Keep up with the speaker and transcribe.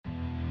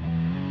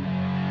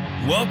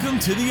Welcome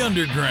to the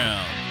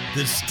Underground,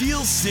 the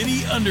Steel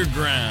City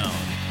Underground,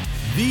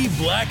 the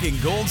black and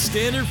gold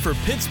standard for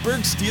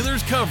Pittsburgh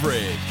Steelers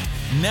coverage.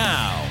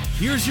 Now,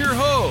 here's your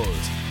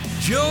host,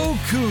 Joe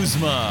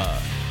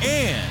Kuzma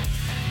and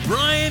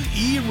Brian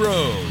E.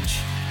 Roach.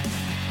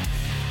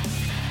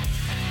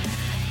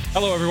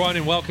 Hello, everyone,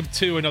 and welcome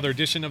to another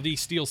edition of the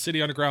Steel City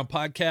Underground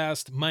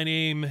podcast. My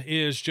name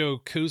is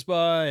Joe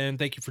Kuzma, and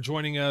thank you for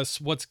joining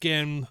us once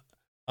again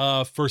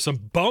for some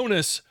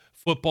bonus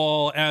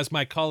football as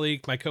my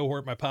colleague, my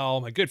cohort, my pal,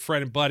 my good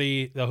friend and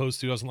buddy, the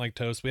host who doesn't like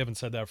toast. We haven't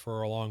said that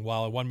for a long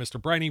while.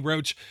 Mr. Brian E.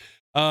 Roach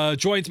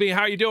joins me.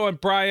 How you doing,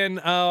 Brian?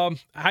 How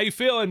you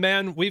feeling,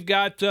 man? We've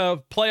got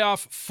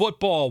playoff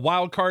football,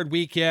 wild card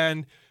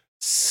weekend,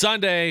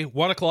 Sunday,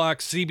 1 o'clock,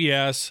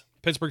 CBS.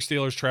 Pittsburgh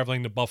Steelers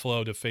traveling to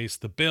Buffalo to face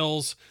the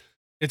Bills.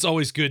 It's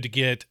always good to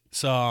get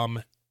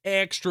some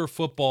extra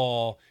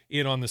football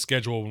in on the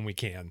schedule when we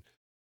can.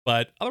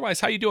 But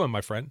otherwise, how you doing,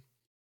 my friend?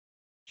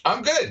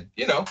 I'm good.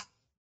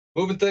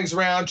 Moving things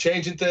around,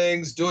 changing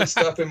things, doing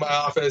stuff in my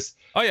office.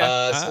 Oh,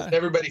 yeah. So that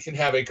everybody can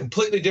have a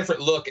completely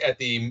different look at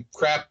the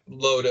crap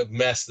load of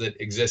mess that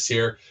exists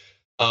here.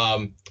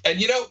 And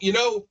you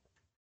know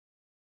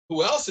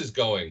who else is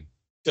going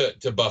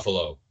to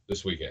Buffalo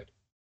this weekend?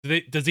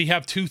 Does he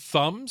have two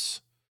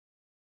thumbs?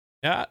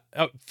 Yeah,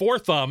 4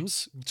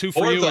 thumbs, 2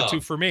 for you and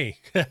 2 for me.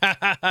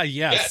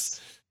 Yes.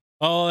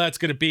 Oh, that's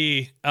gonna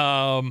be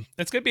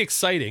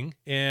exciting,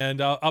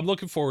 and I'm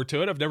looking forward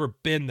to it. I've never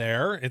been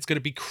there. It's gonna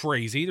be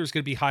crazy. There's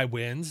gonna be high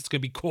winds. It's gonna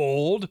be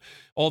cold.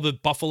 All the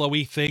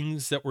Buffalo-y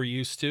things that we're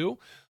used to.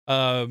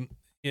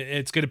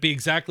 It's gonna be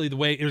exactly the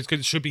way.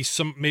 Should be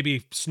some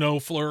maybe snow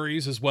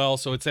flurries as well.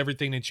 So it's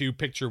everything that you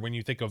picture when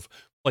you think of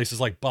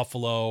places like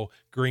Buffalo,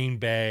 Green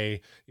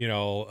Bay.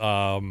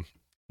 No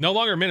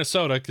longer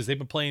Minnesota because they've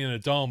been playing in a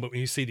dome. But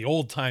when you see the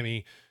old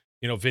timey,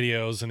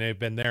 videos and they've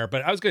been there.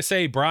 But I was gonna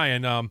say,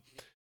 Brian,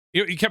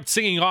 you kept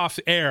singing off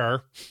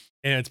air,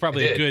 and it's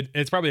probably a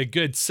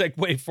good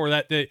segue for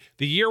that. The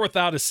year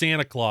without a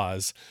Santa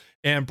Claus,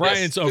 and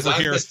Brian's over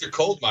I'm here. Mr.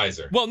 Cold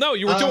Miser. Well, no,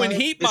 you were doing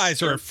Heat Mr.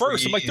 Miser at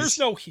first. I'm like, there's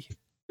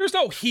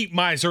no Heat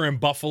Miser in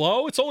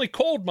Buffalo. It's only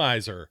Cold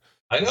Miser.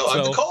 I know,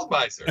 I'm the Cold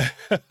Miser,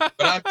 but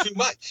I'm too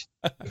much.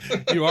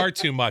 You are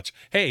too much.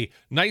 Hey,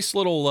 nice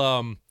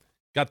little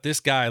got this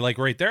guy like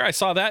right there. I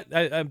saw that.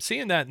 I'm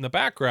seeing that in the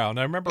background.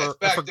 I remember.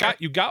 I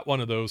forgot you got one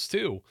of those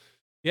too.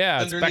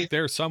 Yeah, it's back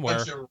there somewhere.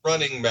 Bunch of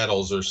running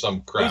medals or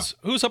some crap.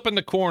 Who's up in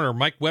the corner?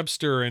 Mike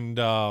Webster and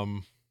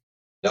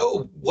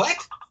No, what?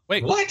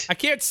 Wait, what? I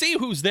can't see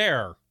who's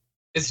there.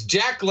 It's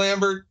Jack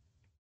Lambert,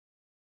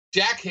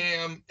 Jack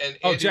Ham, and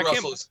Andy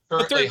Russell is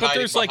currently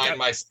hiding behind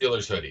my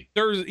Steelers hoodie.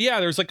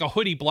 There's like a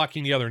hoodie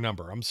blocking the other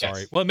number. I'm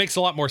sorry. Yes. Well, it makes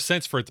a lot more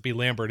sense for it to be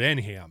Lambert and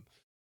Ham.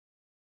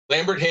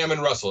 Lambert, Ham,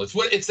 and Russell.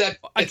 It's that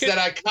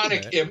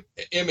iconic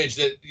image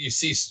that you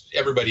see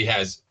everybody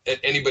has.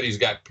 Anybody who's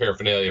got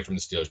paraphernalia from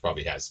the Steelers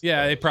probably has.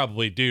 Yeah, they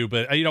probably do.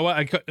 But you know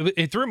what?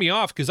 It threw me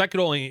off because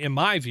in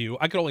my view,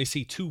 I could only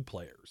see 2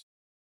 players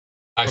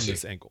from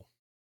this angle.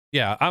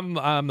 Yeah, I'm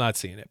not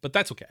seeing it, but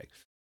that's okay.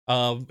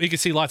 You can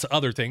see lots of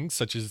other things,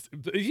 such as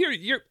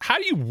how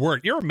do you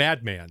work? You're a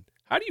madman.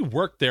 How do you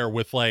work there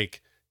with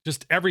like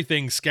just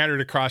everything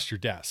scattered across your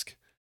desk?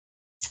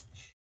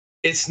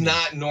 It's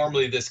not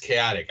normally this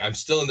chaotic. I'm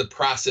still in the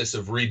process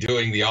of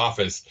redoing the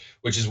office,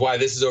 which is why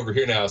this is over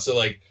here now. So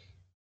like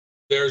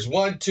there's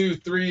 1, 2,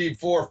 3,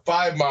 4,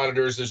 5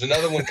 monitors. There's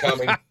another one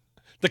coming.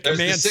 There's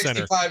command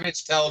the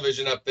 65-inch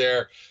television up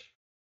there.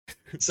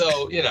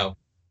 So,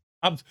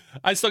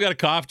 I still got a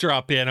cough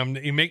drop in.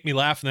 You make me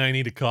laugh and I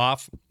need to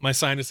cough. My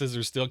sinuses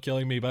are still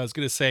killing me, but I was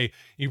going to say,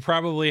 you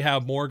probably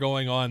have more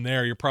going on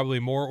there. You're probably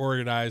more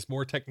organized,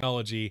 more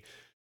technology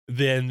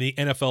than the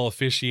NFL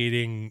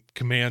officiating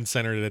command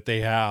center that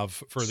they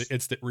have for the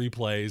instant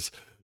replays.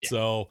 Yeah.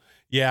 So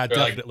yeah, they're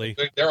definitely.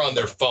 They're on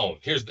their phone.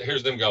 Here's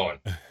them going.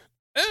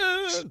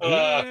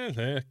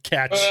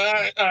 Catch.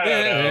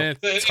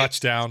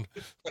 Touchdown.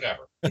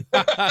 Whatever.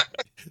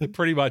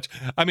 Pretty much.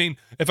 I mean,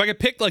 if I could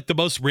pick like the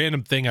most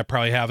random thing I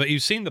probably have,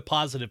 you've seen the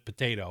positive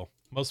potato.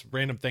 Most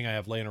random thing I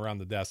have laying around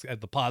the desk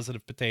at the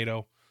positive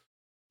potato.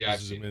 Yeah,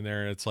 in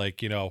there. It's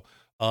like,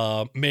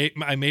 I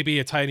may be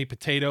a tiny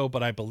potato,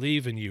 but I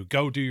believe in you.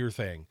 Go do your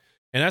thing.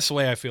 And that's the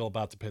way I feel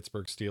about the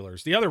Pittsburgh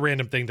Steelers. The other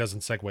random thing doesn't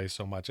segue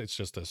so much. It's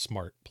just a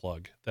smart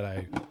plug that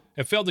I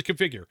have failed to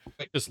configure.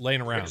 Just laying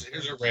around.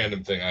 Here's a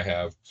random thing I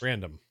have.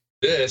 Random.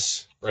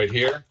 This right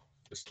here,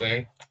 this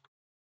thing.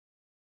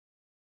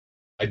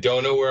 I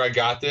don't know where I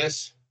got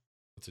this.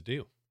 What's it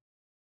do?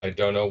 I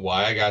don't know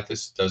why I got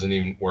this. It doesn't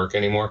even work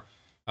anymore.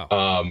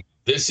 Oh.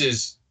 This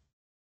is,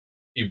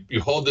 you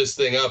hold this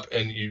thing up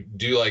and you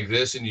do like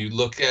this and you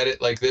look at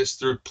it like this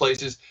through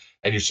places,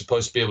 and you're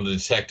supposed to be able to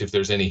detect if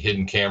there's any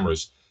hidden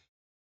cameras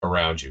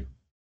around you.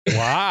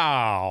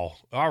 Wow.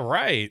 All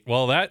right.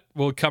 Well, that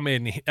will come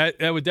in. That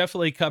would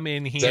definitely come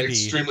in handy. Is that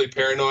extremely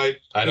paranoid?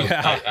 I don't.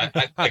 Yeah.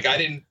 I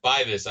didn't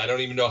buy this. I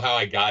don't even know how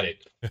I got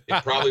it.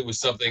 It probably was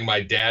something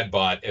my dad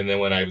bought, and then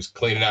when I was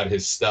cleaning out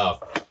his stuff,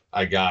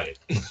 I got it.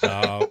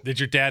 Did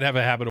your dad have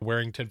a habit of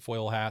wearing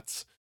tinfoil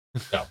hats?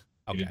 No.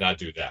 He did not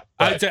do that.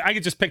 I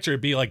could just picture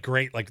it be like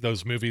great, like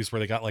those movies where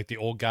they got like the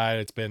old guy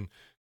that's been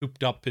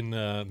cooped up in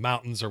the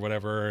mountains or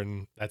whatever,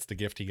 and that's the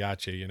gift he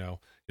got you.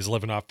 He's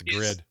living off the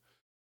grid.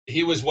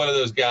 He was one of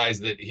those guys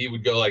that he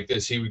would go like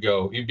this. He'd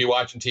be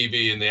watching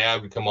TV, and the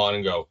ad would come on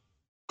and go,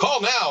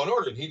 "Call now in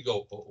order," and he'd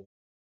go, "Oh."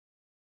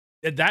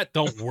 That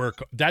don't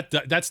work.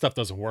 That stuff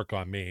doesn't work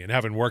on me. And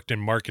having worked in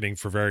marketing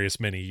for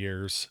many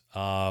years,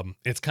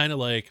 it's kind of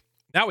like,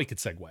 now we could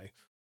segue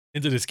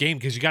into this game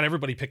because you got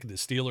everybody picking the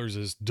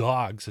Steelers as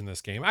dogs in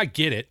this game. I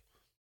get it.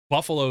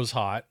 Buffalo's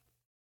hot.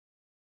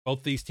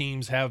 Both these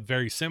teams have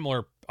very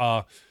similar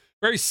kind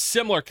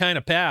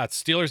of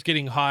paths. Steelers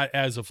getting hot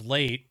as of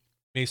late,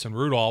 Mason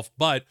Rudolph,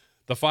 but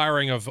the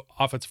firing of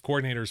offensive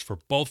coordinators for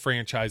both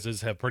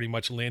franchises have pretty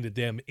much landed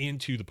them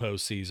into the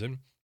postseason.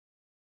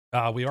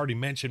 We already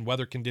mentioned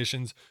weather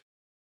conditions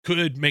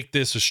could make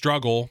this a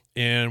struggle,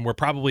 and we're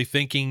probably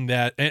thinking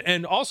that,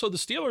 and also the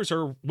Steelers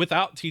are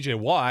without TJ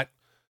Watt,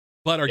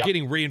 but are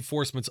getting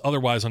reinforcements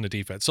otherwise on the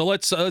defense. So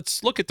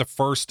let's look at the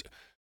first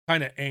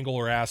kind of angle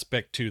or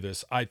aspect to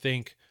this. I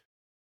think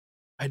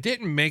I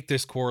didn't make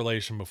this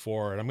correlation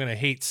before, and I'm going to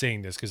hate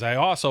saying this because I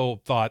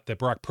also thought that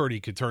Brock Purdy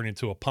could turn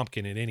into a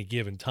pumpkin at any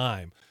given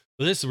time.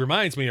 But this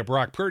reminds me of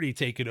Brock Purdy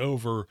taking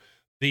over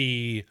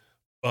the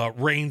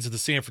reins of the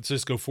San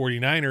Francisco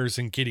 49ers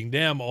and getting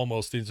them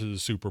almost into the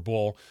Super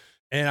Bowl.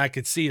 And I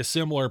could see a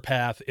similar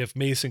path if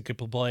Mason could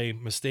play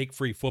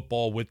mistake-free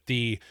football with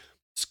the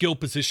skill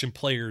position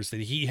players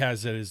that he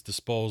has at his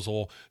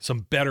disposal,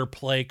 some better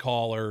play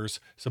callers,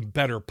 some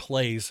better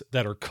plays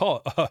that are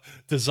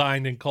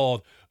designed and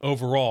called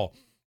overall.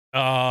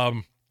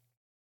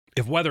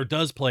 If weather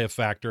does play a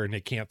factor and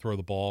they can't throw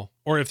the ball,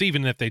 or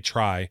even if they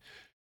try,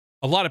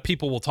 a lot of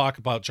people will talk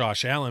about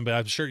Josh Allen, but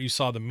I'm sure you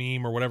saw the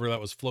meme or whatever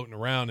that was floating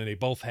around, and they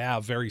both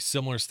have very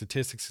similar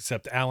statistics,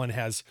 except Allen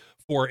has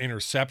 4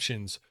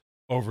 interceptions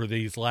over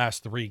these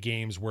last 3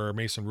 games where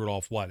Mason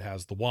Rudolph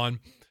has the 1.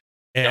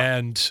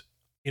 And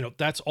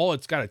that's all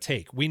it's got to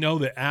take. We know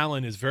that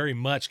Allen is very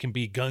much can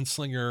be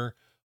gunslinger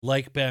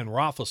like Ben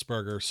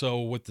Roethlisberger. So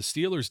with the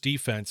Steelers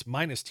defense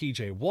minus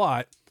TJ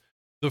Watt,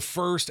 the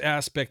first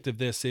aspect of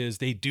this is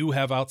they do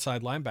have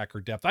outside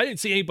linebacker depth. I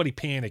didn't see anybody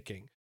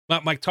panicking.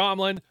 Not Mike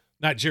Tomlin,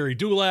 not Jerry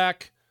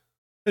Dulac,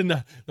 and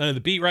none of the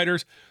beat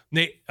writers.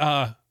 You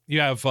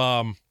have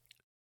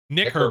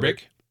Nick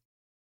Herbig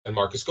and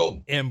Marcus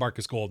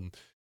Golden.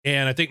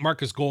 And I think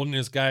Marcus Golden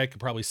is a guy that could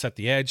probably set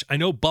the edge. I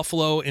know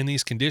Buffalo in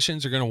these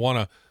conditions are going to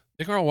want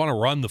to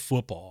run the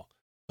football,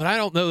 but I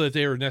don't know that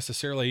they are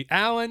necessarily.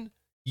 Allen,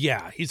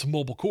 he's a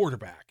mobile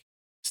quarterback.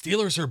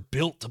 Steelers are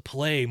built to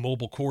play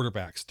mobile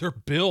quarterbacks. They're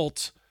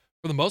built,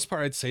 for the most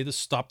part, I'd say, to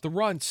stop the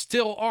run.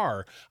 Still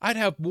are. I'd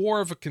have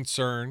more of a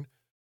concern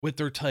with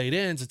their tight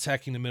ends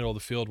attacking the middle of the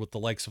field with the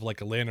likes of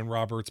like a Landon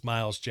Roberts,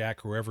 Miles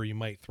Jack, whoever you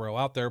might throw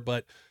out there,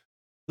 but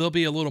there'll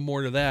be a little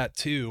more to that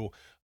too.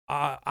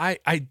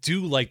 I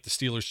do like the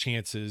Steelers'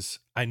 chances.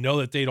 I know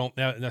that they don't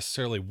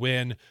necessarily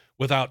win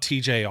without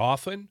TJ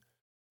often,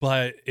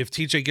 but if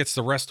TJ gets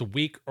the rest a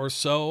week or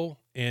so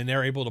and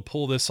they're able to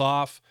pull this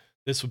off,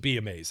 this would be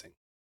amazing.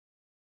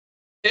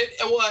 It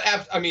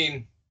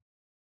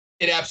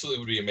absolutely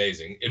would be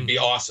amazing. It'd be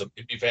awesome.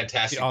 It'd be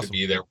fantastic to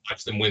be there,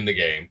 watch them win the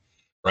game,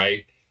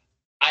 right?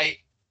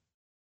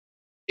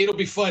 It'll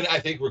be fun, I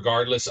think,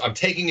 regardless. I'm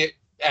taking it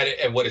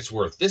at what it's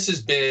worth. This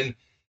has been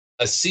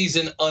a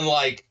season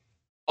unlike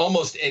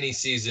almost any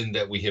season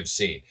that we have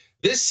seen.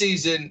 This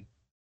season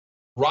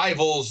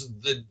rivals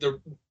the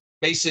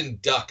Mason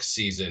Duck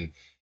season,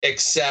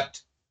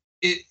 except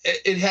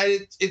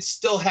it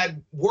still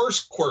had worse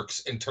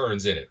quirks and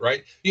turns in it,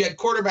 right? You had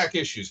quarterback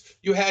issues,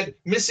 you had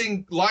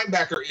missing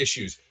linebacker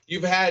issues,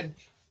 you've had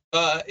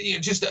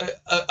just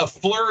a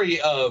flurry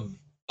of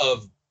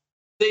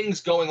things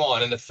going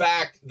on, and the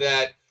fact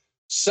that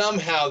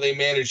somehow they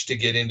managed to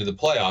get into the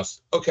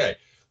playoffs. Okay,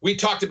 we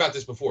talked about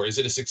this before. Is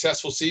it a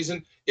successful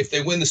season? If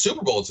they win the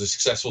Super Bowl, it's a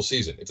successful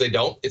season. If they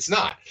don't, it's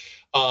not.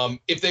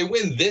 If they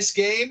win this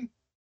game,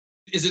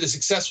 is it a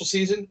successful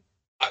season?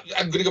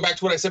 I'm going to go back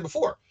to what I said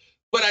before.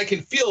 But I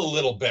can feel a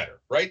little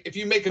better, right? If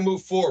you make a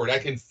move forward, I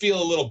can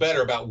feel a little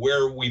better about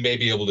where we may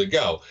be able to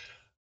go.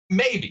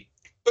 Maybe.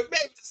 But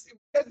maybe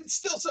it's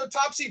still so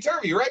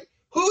topsy-turvy, right?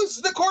 Who's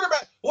the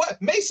quarterback? What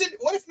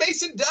if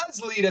Mason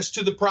does lead us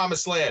to the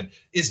promised land?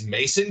 Is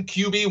Mason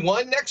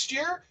QB1 next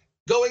year?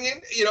 Going in,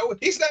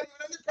 he's not even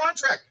under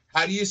contract.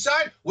 How do you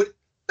sign?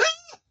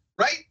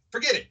 Right?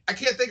 Forget it. I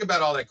can't think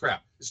about all that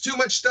crap. It's too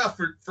much stuff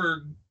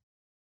for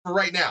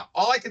right now.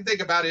 All I can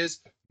think about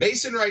is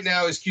Mason right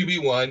now is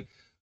QB1.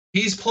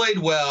 He's played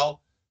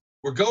well.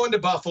 We're going to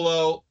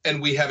Buffalo,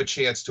 and we have a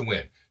chance to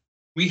win.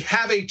 We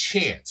have a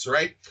chance,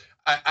 right?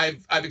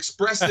 I've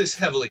expressed this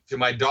heavily to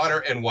my daughter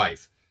and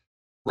wife.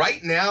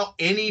 Right now,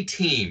 any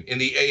team in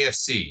the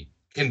AFC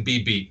can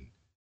be beaten,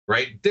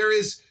 right? There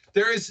is,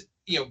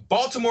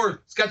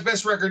 Baltimore's got the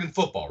best record in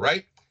football,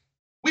 right?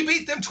 We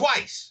beat them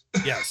twice.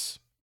 Yes.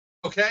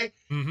 Okay?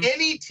 Mm-hmm.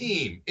 Any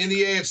team in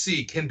the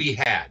AFC can be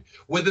had,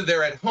 whether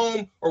they're at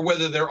home or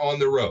whether they're on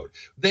the road.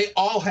 They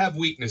all have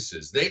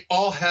weaknesses. They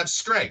all have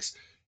strengths.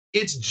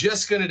 It's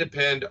just going to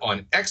depend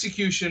on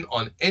execution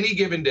on any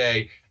given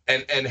day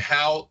and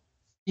how,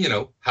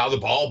 how the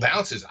ball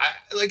bounces.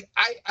 I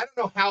don't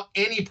know how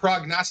any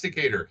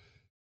prognosticator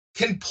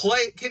can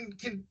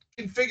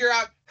figure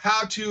out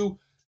how to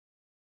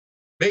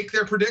make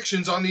their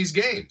predictions on these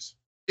games.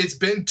 It's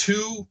been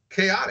too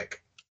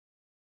chaotic.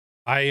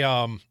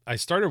 I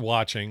started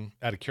watching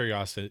out of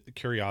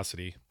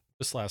curiosity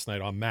just last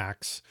night on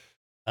Max,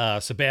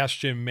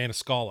 Sebastian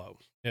Maniscalco.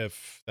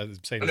 If that's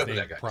saying his name,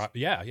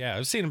 yeah,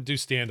 I've seen him do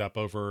stand up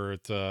over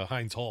at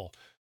Heinz Hall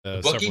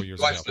several years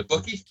ago. The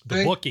bookie,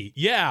 the bookie,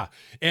 yeah.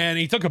 And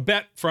he took a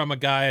bet from a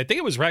guy. I think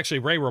it was actually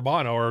Ray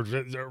Romano, or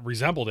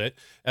resembled it.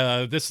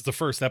 This is the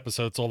first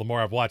episode, so the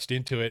more I've watched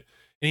into it,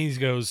 and he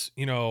goes,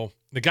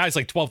 the guy's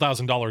like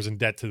 $12,000 in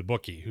debt to the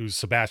bookie, who's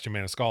Sebastian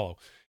Maniscalco.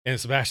 And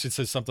Sebastian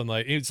says something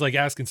like, it's like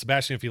asking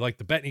Sebastian if he liked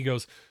the bet, and he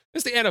goes,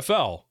 "It's the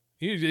NFL.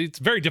 It's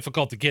very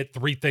difficult to get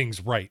 3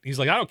 things right." He's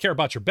like, "I don't care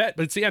about your bet,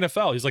 but it's the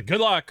NFL." He's like, "Good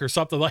luck," or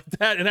something like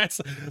that. And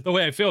that's the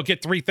way I feel.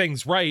 Get 3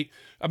 things right.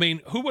 I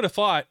mean, who would have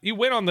thought you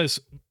went on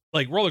this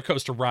like roller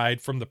coaster ride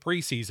from the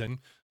preseason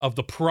of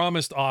the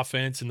promised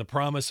offense and the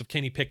promise of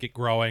Kenny Pickett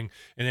growing,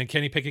 and then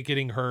Kenny Pickett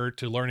getting hurt,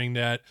 to learning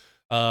that,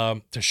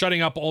 to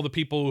shutting up all the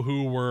people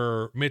who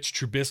were Mitch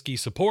Trubisky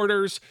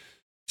supporters,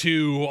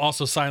 to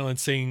also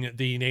silencing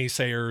the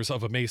naysayers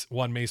of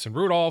one Mason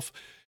Rudolph.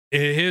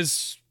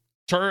 His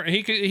turn,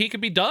 he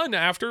could be done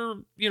after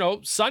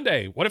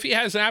Sunday. What if he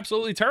has an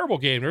absolutely terrible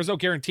game? There's no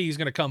guarantee he's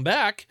going to come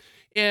back.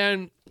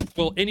 And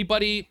will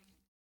anybody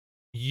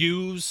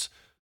use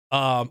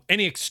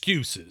any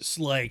excuses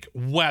like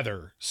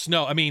weather,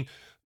 snow? I mean,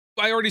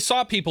 I already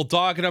saw people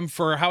dogging him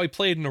for how he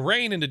played in the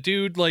rain, and the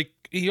dude, like,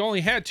 he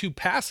only had 2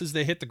 passes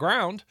that hit the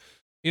ground.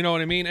 You know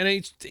what I mean?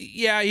 And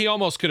he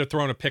almost could have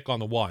thrown a pick on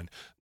the one.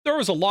 There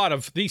was a lot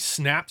of these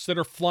snaps that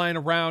are flying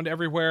around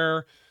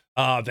everywhere,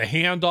 the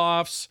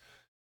handoffs.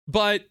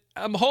 But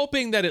I'm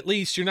hoping that at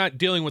least you're not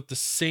dealing with the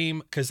same,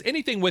 because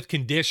anything with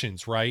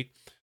conditions, right?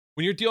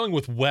 When you're dealing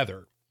with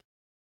weather,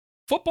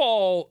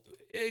 football,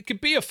 it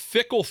could be a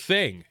fickle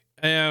thing.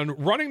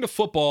 And running the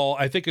football,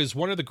 I think, is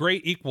one of the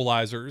great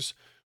equalizers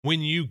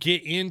when you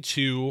get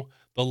into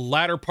the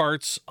latter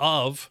parts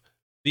of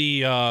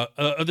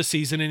the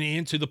season and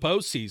into the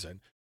postseason.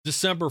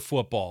 December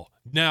football,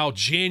 now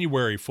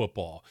January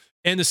football.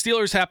 And the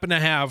Steelers happen to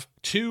have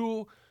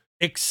 2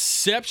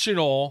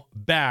 exceptional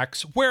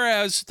backs,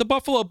 whereas the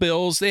Buffalo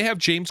Bills, they have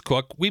James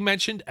Cook. We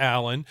mentioned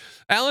Allen.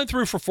 Allen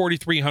threw for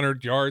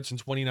 4,300 yards and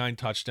 29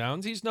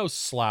 touchdowns. He's no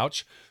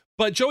slouch.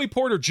 But Joey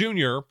Porter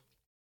Jr.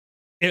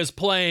 is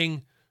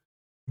playing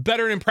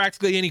better than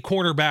practically any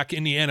cornerback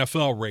in the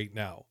NFL right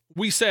now.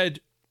 We said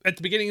at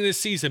the beginning of this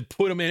season,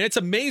 put him in. It's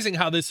amazing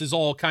how this is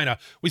all kind of,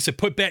 we said,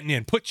 put Benton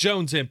in, put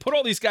Jones in, put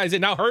all these guys in.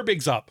 Now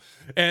Herbig's up,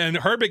 and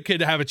Herbig could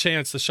have a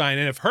chance to shine.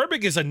 And if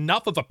Herbig is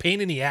enough of a pain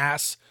in the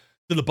ass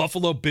to the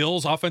Buffalo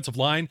Bills offensive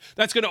line,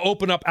 that's going to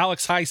open up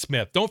Alex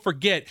Highsmith. Don't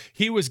forget,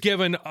 he was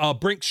given a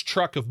Brinks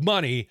truck of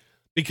money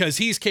because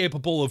he's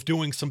capable of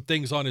doing some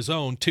things on his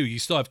own too. You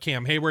still have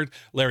Cam Hayward,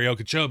 Larry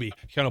Ogunjobi,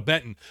 Keanu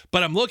Benton.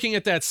 But I'm looking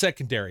at that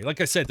secondary. Like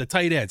I said, the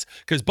tight ends.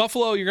 Because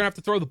Buffalo, you're going to have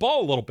to throw the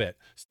ball a little bit.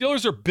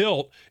 Steelers are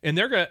built, and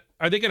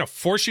are they going to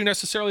force you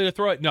necessarily to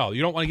throw it? No,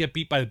 you don't want to get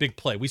beat by the big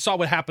play. We saw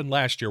what happened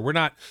last year. We're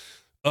not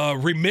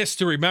remiss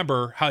to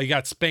remember how he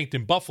got spanked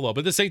in Buffalo,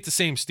 but this ain't the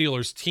same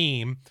Steelers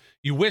team.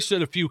 You wish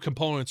that a few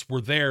components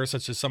were there,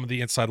 such as some of the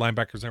inside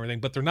linebackers and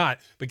everything, but they're not.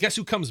 But guess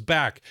who comes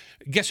back?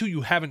 Guess who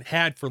you haven't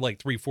had for like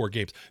 3-4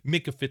 games?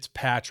 Minkah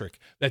Fitzpatrick.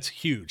 That's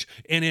huge.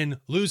 And in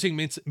losing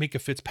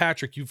Minkah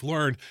Fitzpatrick, you've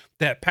learned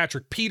that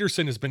Patrick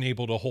Peterson has been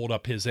able to hold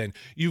up his end.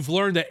 You've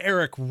learned that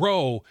Eric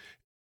Rowe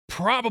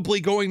probably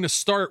going to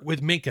start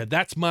with Minkah.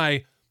 That's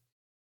my,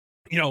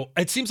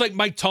 it seems like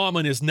Mike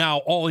Tomlin is now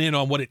all in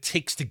on what it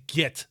takes to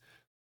get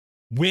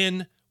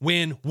win,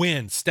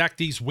 stack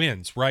these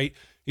wins, right?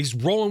 He's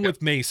rolling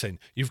with Mason.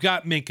 You've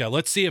got Minkah.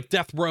 Let's see if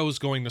Death Row is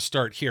going to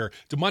start here.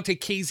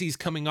 DeMonte Casey's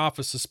coming off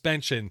a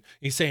suspension.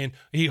 He's saying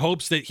he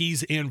hopes that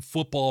he's in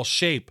football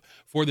shape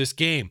for this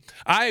game.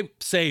 I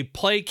say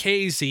play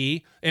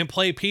Casey and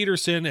play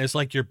Peterson as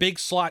like your big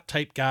slot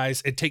type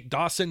guys, and take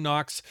Dawson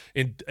Knox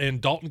and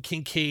Dalton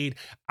Kincaid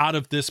out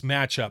of this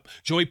matchup.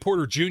 Joey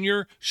Porter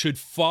Jr. should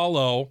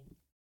follow.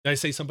 Did I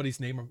say somebody's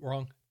name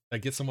wrong? Did I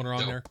get someone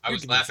wrong there? I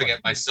was laughing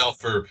at myself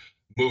for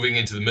moving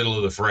into the middle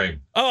of the frame.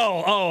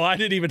 Oh, I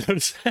didn't even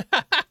notice.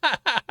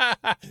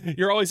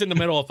 You're always in the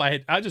middle.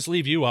 I'll just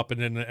leave you up, and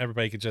then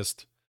everybody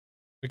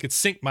we could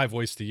sync my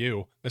voice to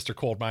you, Mr.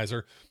 Cold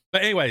Miser.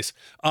 But anyways,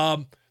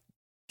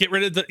 get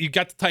rid of you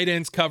got the tight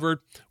ends covered.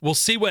 We'll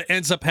see what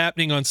ends up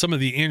happening on some of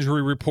the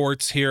injury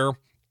reports here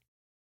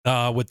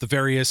with the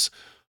various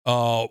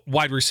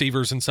wide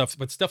receivers and stuff.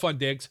 But Stephon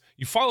Diggs,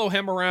 you follow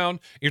him around,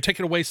 you're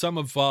taking away some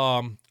of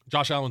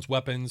Josh Allen's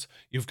weapons.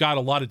 You've got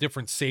a lot of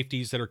different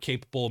safeties that are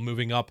capable of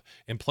moving up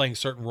and playing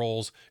certain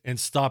roles and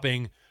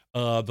stopping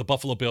the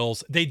Buffalo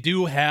Bills. They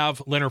do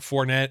have Leonard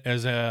Fournette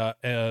as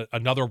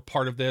another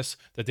part of this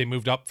that they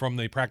moved up from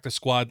the practice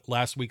squad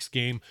last week's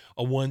game,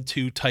 a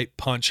 1-2 type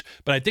punch.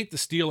 But I think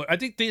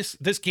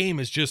this game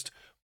is just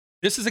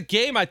This is a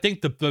game, I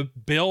think the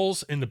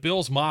Bills and the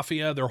Bills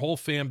Mafia, their whole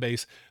fan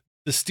base,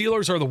 the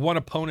Steelers are the one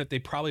opponent they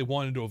probably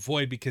wanted to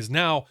avoid because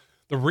now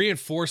the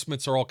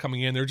reinforcements are all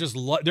coming in.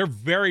 They're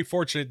very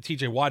fortunate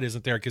TJ Watt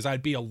isn't there because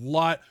I'd be a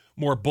lot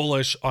more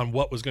bullish on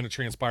what was going to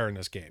transpire in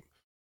this game.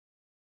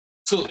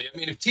 Absolutely. I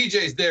mean, if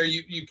TJ's there,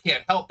 you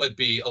can't help but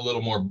be a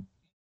little more,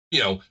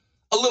 a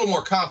little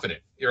more confident,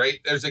 right?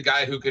 There's a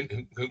guy who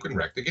can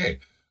wreck the game.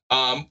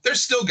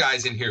 There's still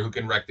guys in here who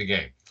can wreck the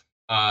game.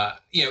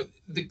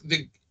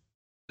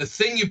 The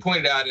thing you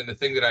pointed out and the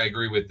thing that I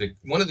agree with,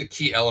 one of the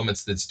key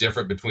elements that's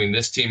different between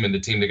this team and the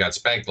team that got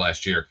spanked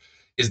last year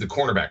is the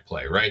cornerback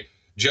play, right?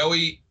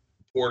 Joey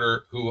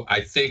Porter, who I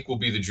think will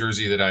be the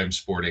jersey that I'm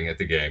sporting at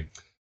the game.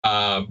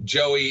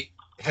 Joey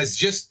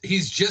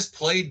he's just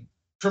played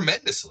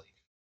tremendously.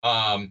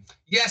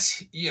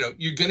 Yes,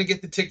 you're going to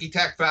get the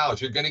ticky-tack fouls.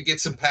 You're going to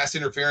get some pass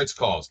interference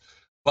calls.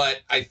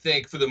 But I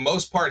think for the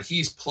most part,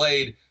 he's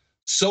played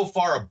so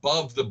far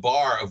above the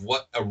bar of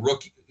what a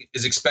rookie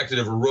is expected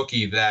of a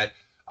rookie that,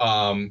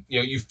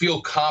 you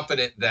feel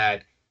confident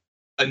that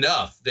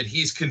enough that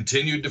he's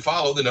continued to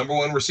follow the number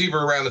one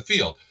receiver around the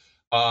field.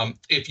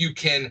 If you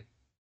can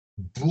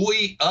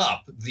buoy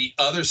up the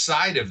other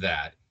side of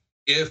that,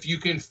 if you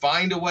can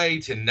find a way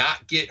to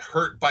not get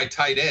hurt by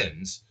tight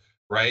ends,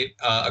 right,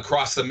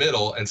 across the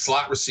middle and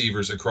slot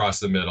receivers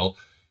across the middle,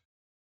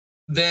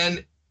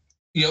 then,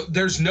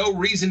 there's no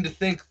reason to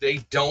think they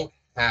don't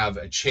have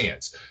a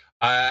chance.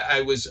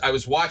 I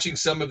was watching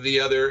some of the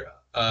other,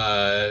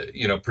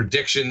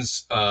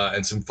 predictions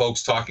and some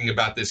folks talking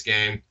about this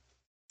game.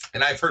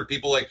 And I've heard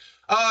people like,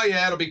 oh,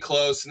 yeah, it'll be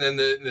close. And then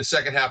the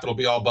second half, it'll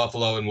be all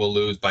Buffalo and we'll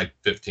lose by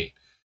 15,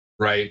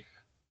 right?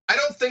 I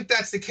don't think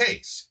that's the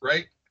case,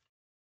 right?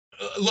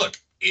 Look,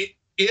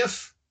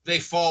 if they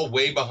fall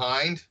way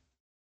behind,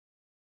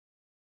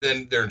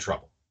 then they're in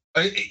trouble.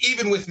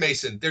 Even with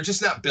Mason, they're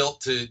just not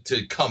built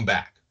to come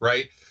back,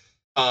 right?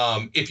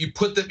 If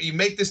you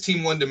make this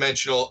team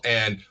one-dimensional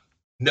and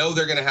know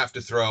they're going to have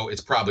to throw,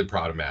 it's probably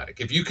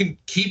problematic. If you can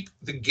keep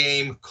the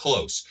game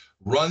close,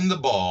 run the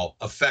ball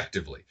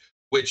effectively,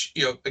 which,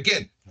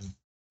 again,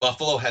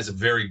 Buffalo has a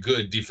very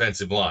good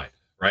defensive line,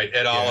 right?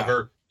 Ed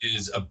Oliver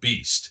is a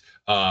beast.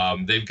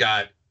 They've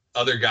got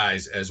other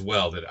guys as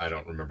well that I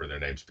don't remember their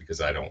names because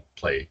I don't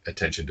pay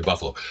attention to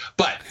Buffalo.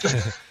 But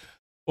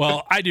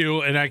well, I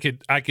do, and I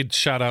could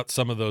shout out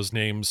some of those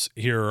names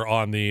here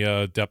on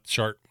the depth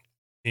chart.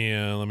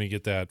 And let me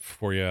get that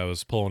for you. I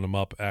was pulling them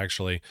up,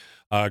 actually.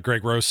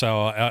 Greg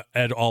Rousseau,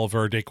 Ed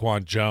Oliver,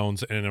 Daquan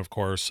Jones, and, of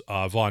course,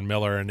 Von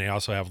Miller. And they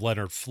also have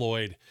Leonard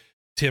Floyd,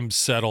 Tim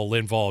Settle,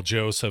 Linval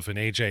Joseph, and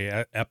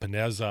A.J.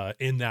 Epineza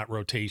in that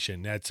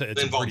rotation. It's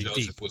Linval Joseph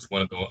deep. Was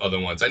one of the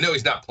other ones. I know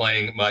he's not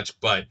playing much,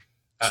 but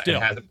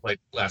hasn't played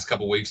the last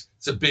couple of weeks.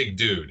 It's a big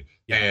dude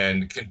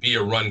and can be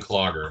a run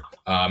clogger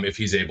if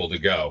he's able to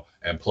go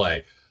and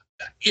play.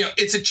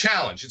 It's a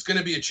challenge. It's going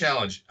to be a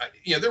challenge.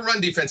 Their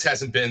run defense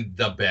hasn't been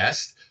the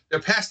best. Their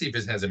pass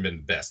defense hasn't been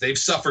the best. They've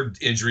suffered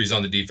injuries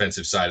on the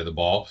defensive side of the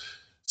ball.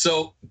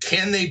 So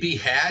can they be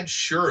had?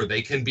 Sure,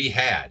 they can be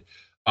had.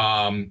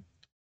 But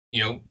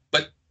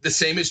the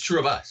same is true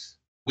of us.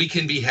 We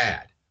can be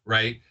had,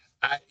 right?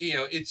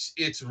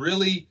 It's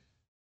really,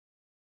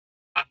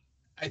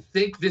 I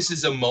think this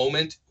is a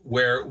moment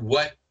where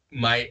what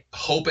my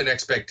hope and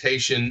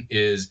expectation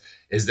is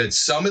that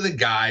some of the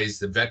guys,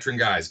 the veteran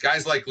guys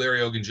like Larry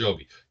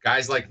Ogunjobi,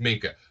 guys like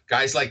Minka,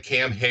 guys like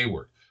Cam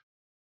Hayward,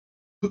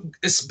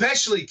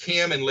 especially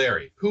Cam and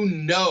Larry, who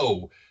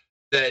know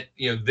that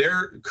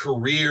their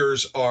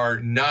careers are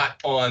not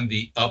on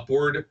the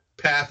upward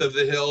path of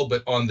the hill,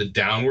 but on the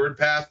downward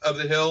path of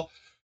the hill.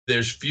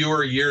 There's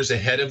fewer years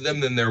ahead of them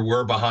than there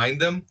were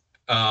behind them.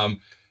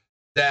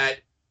 That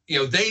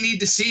they need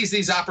to seize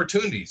these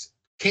opportunities.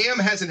 Cam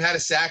hasn't had a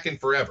sack in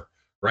forever,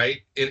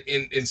 right?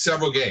 In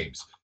several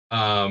games.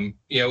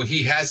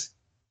 He has,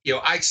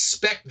 I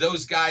expect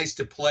those guys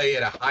to play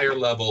at a higher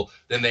level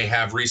than they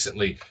have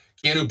recently.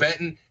 Keanu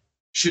Benton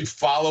should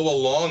follow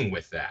along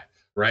with that,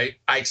 right?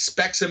 I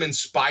expect some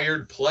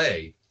inspired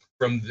play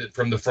from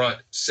the front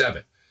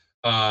seven.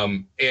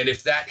 And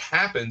if that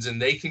happens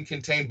and they can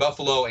contain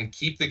Buffalo and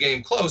keep the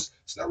game close,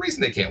 there's no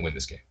reason they can't win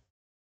this game.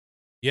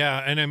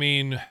 Yeah, and I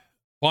mean,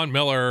 Von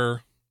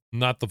Miller,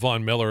 not the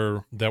Von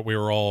Miller that we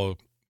were all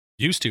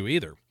used to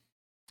either.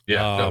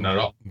 Yeah, no, not at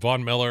all.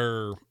 Von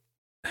Miller,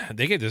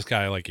 they gave this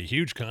guy like a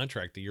huge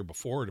contract the year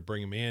before to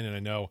bring him in, and I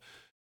know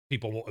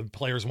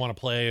players want to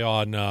play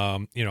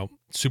on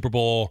Super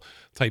Bowl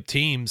type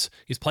teams.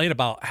 He's playing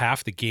about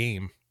half the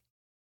game.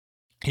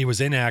 He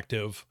was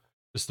inactive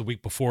just the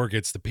week before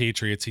against the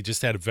Patriots. He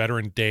just had a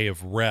veteran day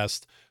of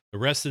rest. The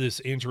rest of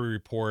this injury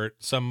report,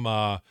 some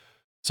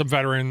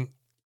veteran.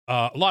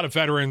 A lot of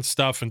veteran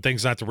stuff and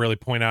things not to really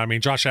point out. I mean,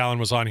 Josh Allen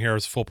was on here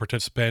as a full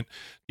participant.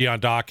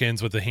 Deion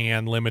Dawkins with the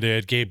hand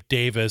limited. Gabe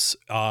Davis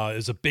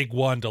is a big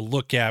one to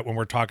look at when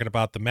we're talking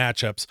about the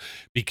matchups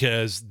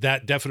because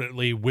that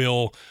definitely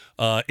will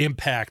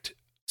impact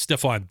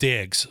Stephon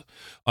Diggs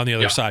on the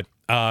other side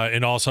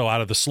and also out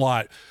of the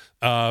slot.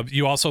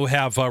 You also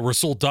have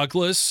Rasul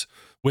Douglas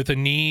with a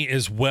knee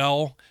as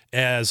well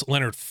as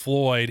Leonard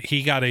Floyd.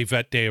 He got a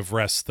vet day of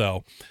rest,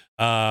 though.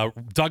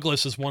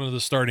 Douglas is one of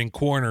the starting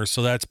corners,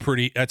 so that's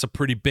a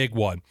pretty big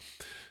one.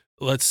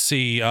 Let's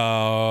see who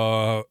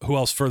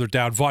else further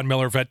down. Von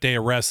Miller, vet day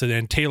arrested,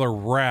 and Taylor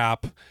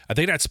Rapp. I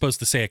think that's supposed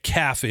to say a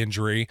calf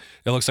injury.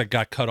 It looks like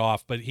got cut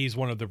off, but he's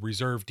one of the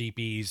reserve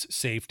DBs,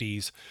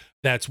 safeties.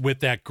 That's with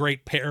that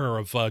great pair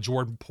of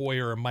Jordan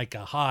Poyer and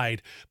Micah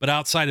Hyde. But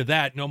outside of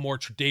that, no more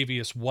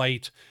Tre'Davious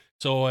White.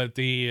 So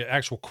the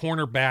actual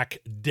cornerback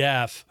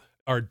depth,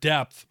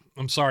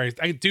 I'm sorry,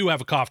 I do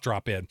have a cough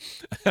drop in.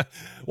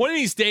 One of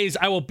these days,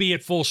 I will be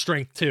at full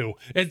strength too.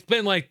 It's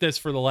been like this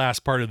for the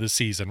last part of the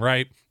season,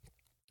 right?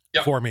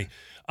 Yep. For me.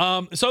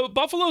 So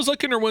Buffalo's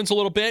looking their wins a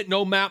little bit.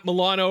 No Matt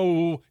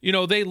Milano.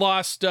 They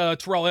lost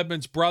Terrell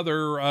Edmunds'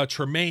 brother,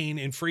 Tremaine,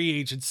 in free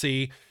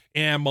agency,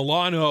 and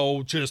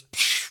Milano just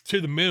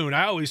to the moon.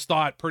 I always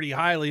thought pretty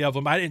highly of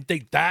him. I didn't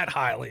think that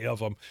highly of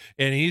him.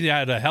 And he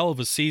had a hell of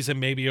a season,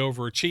 maybe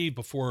overachieved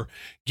before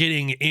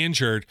getting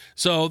injured.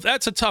 So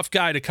that's a tough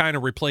guy to kind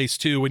of replace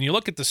too. When you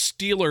look at the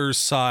Steelers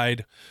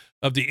side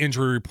of the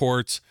injury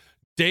reports,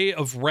 day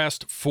of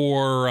rest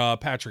for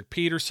Patrick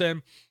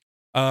Peterson.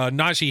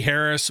 Najee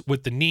Harris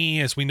with the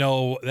knee, as we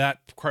know,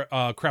 that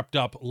crept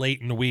up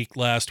late in the week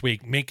last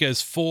week. Minka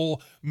is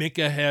full.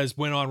 Minka has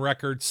went on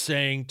record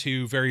saying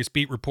to various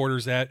beat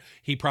reporters that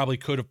he probably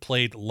could have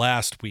played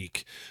last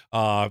week,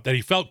 that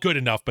he felt good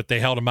enough, but they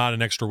held him out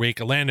an extra week.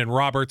 Landon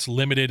Roberts,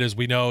 limited, as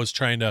we know, is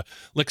trying to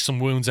lick some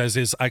wounds, as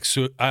is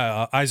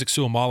Isaac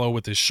Seumalo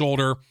with his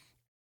shoulder.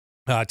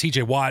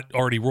 TJ Watt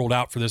already ruled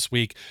out for this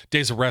week.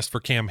 Days of rest for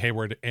Cam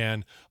Hayward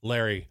and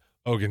Larry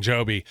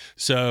Ogunjobi.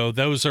 So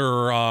those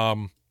are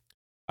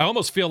I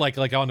almost feel like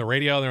on the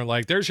radio they're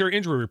like, there's your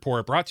injury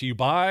report brought to you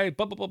by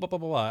blah blah blah blah blah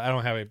blah. I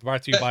don't have it.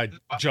 Brought to you by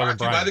Joe and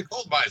Brian. By the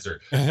Cold Miser.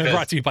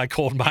 Brought to you by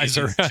Cold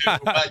Miser.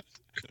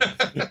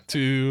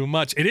 Too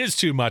much. It is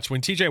too much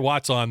when TJ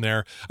Watt's on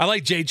there. I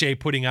like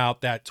JJ putting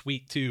out that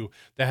tweet too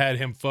that had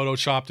him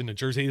photoshopped in a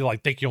jersey.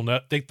 Like, think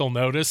they'll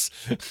notice.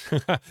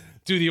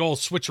 Do the old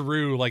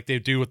switcheroo like they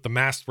do with the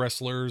masked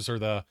wrestlers, or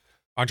the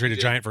Andre the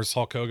Giant versus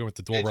Hulk Hogan with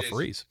the dual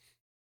referees.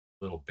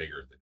 A little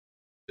bigger than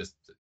just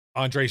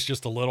Andre's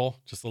just a little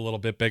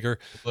bit bigger.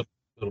 A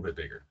little bit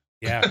bigger.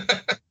 Yeah.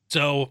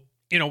 So,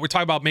 we're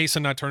talking about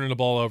Mason not turning the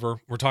ball over.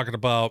 We're talking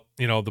about,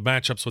 the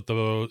matchups with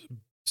the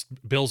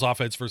Bills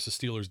offense versus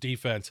Steelers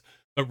defense.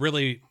 But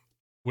really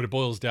what it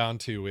boils down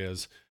to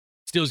is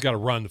Steelers got to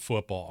run the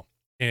football.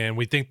 And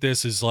we think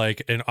this is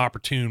like an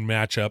opportune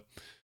matchup.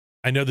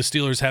 I know the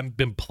Steelers haven't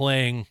been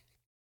playing,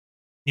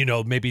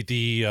 maybe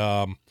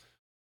the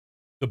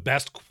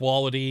best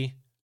quality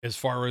as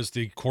far as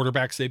the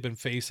quarterbacks they've been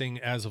facing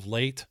as of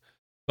late.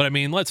 But I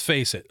mean, let's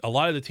face it, a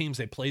lot of the teams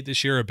they played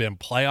this year have been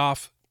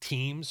playoff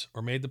teams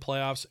or made the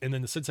playoffs. And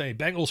then the Cincinnati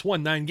Bengals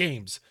won 9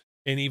 games,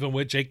 and even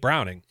with Jake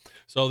Browning.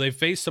 So they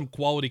faced some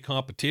quality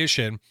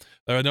competition.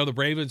 I know the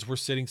Ravens were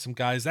sitting some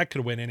guys that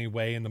could win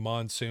anyway in the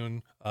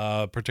monsoon,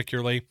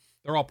 particularly.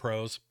 They're all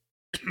pros.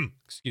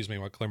 Excuse me, I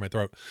want to clear my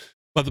throat.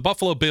 But the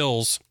Buffalo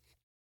Bills,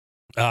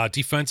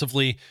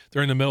 defensively,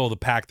 they're in the middle of the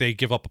pack. They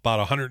give up about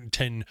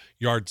 110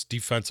 yards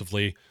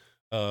defensively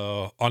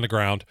on the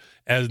ground,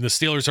 and the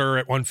Steelers are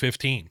at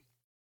 115.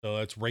 So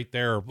that's right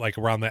there, like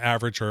around the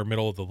average or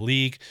middle of the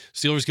league.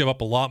 Steelers give up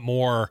a lot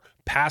more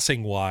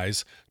passing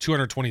wise,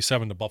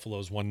 227 to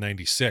Buffalo's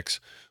 196.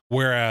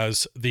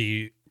 Whereas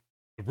the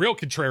real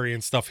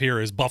contrarian stuff here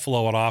is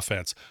Buffalo on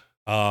offense.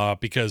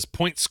 Because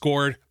points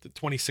scored,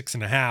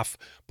 26.5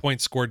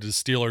 points scored to the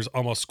Steelers,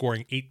 almost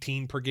scoring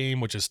 18 per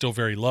game, which is still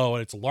very low.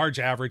 And it's a large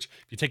average.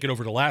 If you take it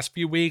over the last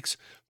few weeks,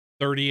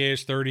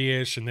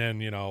 30-ish, and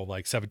then,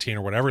 like 17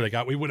 or whatever they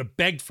got, we would have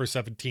begged for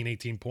 17,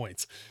 18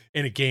 points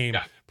in a game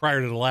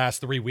prior to the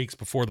last 3 weeks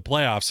before the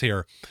playoffs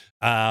here.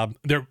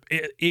 They're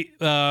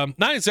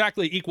not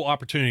exactly equal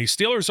opportunity.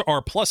 Steelers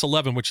are plus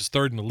 11, which is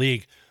 3rd in the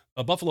league.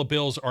 Buffalo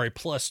Bills are a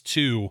plus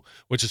 2,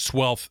 which is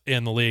 12th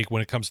in the league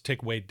when it comes to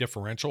takeaway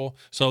differential.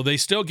 So they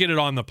still get it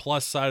on the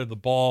plus side of the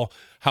ball.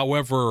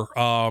 However,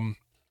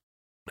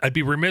 I'd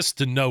be remiss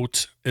to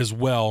note as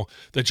well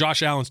that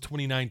Josh Allen's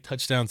 29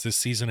 touchdowns this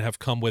season have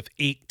come with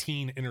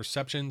 18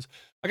 interceptions.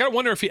 I got to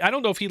wonder I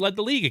don't know if he led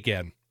the league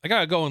again. I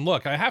got to go and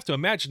look. I have to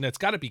imagine that's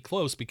got to be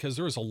close, because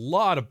there was a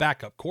lot of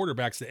backup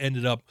quarterbacks that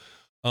ended up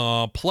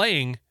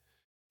playing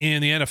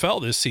in the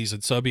NFL this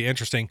season. So it'd be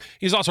interesting.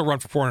 He's also run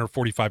for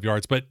 445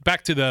 yards, but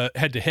back to the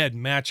head-to-head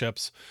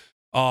matchups.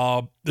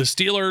 The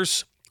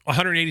Steelers,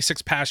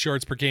 186 pass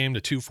yards per game to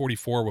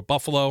 244 with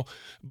Buffalo.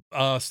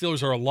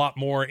 Steelers are a lot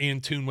more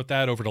in tune with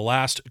that over the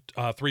last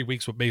 3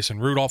 weeks with Mason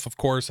Rudolph, of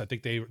course. I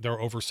think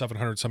they're over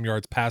 700 some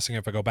yards passing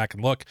if I go back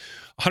and look.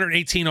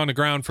 118 on the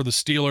ground for the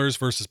Steelers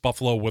versus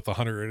Buffalo with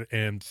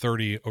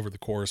 130 over the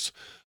course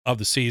of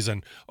the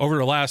season. Over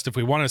the last, if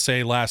we want to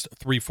say last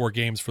 3-4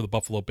 games for the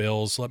Buffalo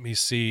Bills, let me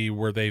see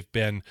where they've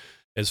been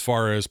as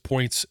far as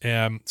points.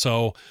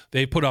 So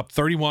they put up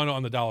 31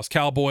 on the Dallas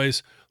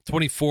Cowboys,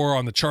 24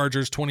 on the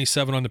Chargers,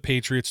 27 on the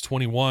Patriots,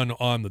 21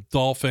 on the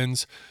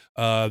Dolphins.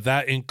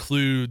 That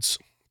includes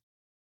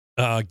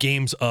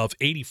games of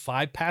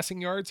 85 passing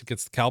yards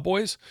against the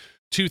Cowboys,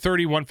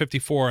 230,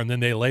 154, and then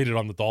they laid it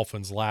on the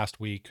Dolphins last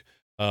week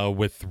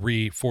with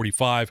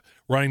 345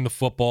 running the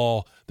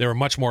football. They were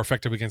much more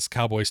effective against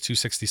Cowboys,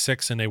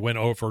 266, and they went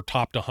over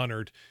topped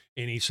 100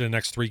 in each of the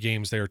next 3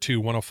 games. They are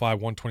 105,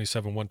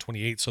 127,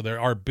 128. So they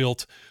are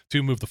built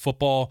to move the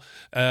football.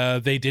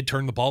 They did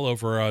turn the ball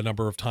over a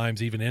number of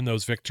times, even in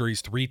those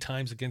victories, 3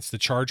 times against the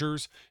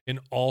Chargers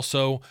and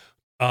also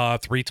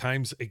 3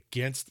 times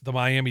against the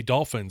Miami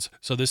Dolphins.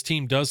 So this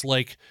team does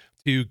like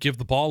to give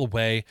the ball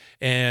away,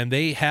 and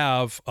they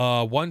have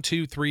 4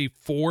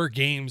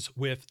 games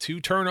with 2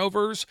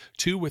 turnovers,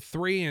 2 with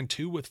 3, and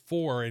 2 with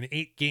 4 in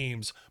 8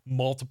 games,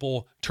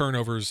 multiple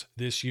turnovers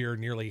this year,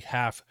 nearly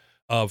half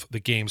of the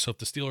game. So if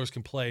the Steelers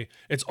can play,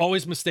 it's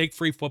always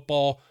mistake-free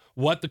football,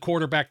 what the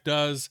quarterback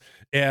does,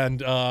 and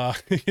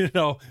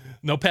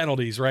no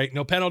penalties, right?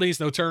 No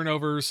penalties, no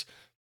turnovers,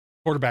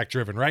 quarterback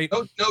driven, right?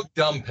 No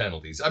dumb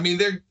penalties. I mean,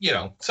 they're,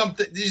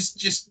 something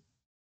just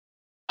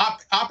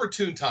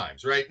opportune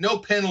times, right? No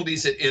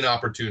penalties at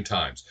inopportune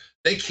times.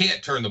 They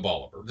can't turn the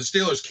ball over. The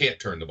Steelers can't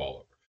turn the ball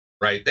over,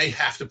 right? They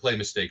have to play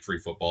mistake-free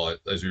football,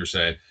 as we were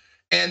saying,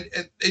 and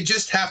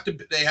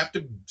they have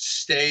to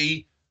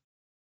stay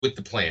with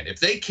the plan. If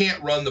they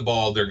can't run the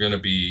ball, there's going to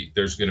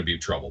be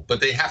trouble. But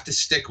they have to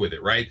stick with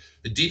it, right?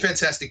 The defense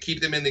has to keep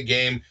them in the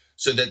game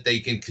so that they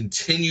can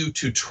continue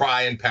to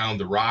try and pound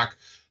the rock,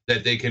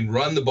 that they can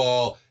run the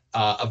ball.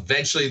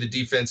 Eventually the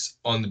defense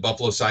on the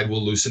Buffalo side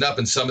will loosen up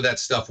and some of that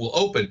stuff will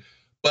open.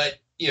 But,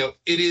 it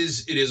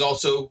is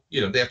also, they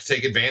have to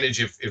take advantage.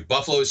 If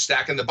Buffalo is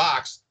stacking the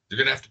box, they're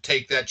going to have to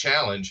take that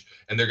challenge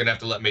and they're going to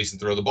have to let Mason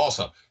throw the ball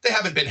some. They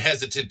haven't been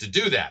hesitant to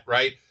do that,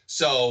 right?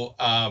 So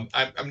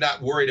I'm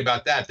not worried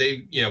about that.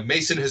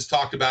 Mason has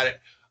talked about it.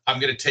 I'm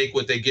going to take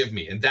what they give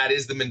me. And that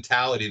is the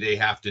mentality they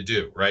have to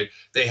do, right?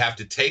 They have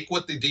to take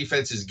what the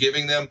defense is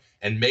giving them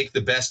and make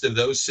the best of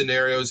those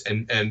scenarios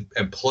and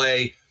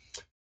play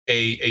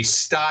a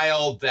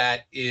style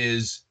that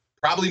is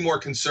probably more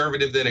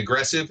conservative than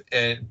aggressive,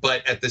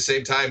 but at the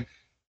same time,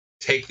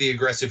 take the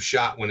aggressive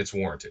shot when it's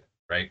warranted,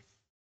 right?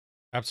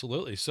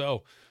 Absolutely.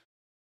 So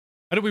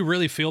how do we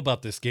really feel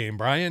about this game,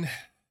 Brian?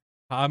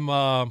 I'm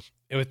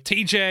with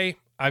TJ,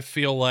 I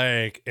feel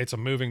like it's a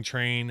moving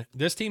train.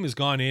 This team has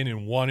gone in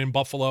and won in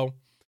Buffalo,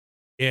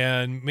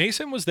 and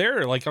Mason was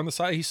there, like on the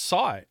side. He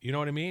saw it. You know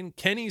what I mean?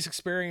 Kenny's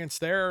experience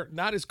there,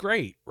 not as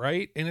great,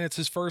 right? And it's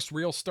his first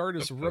real start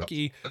as a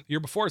rookie the year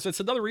before. So it's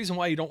another reason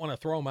why you don't want to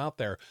throw him out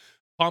there.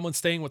 Tomlin's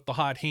staying with the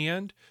hot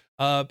hand.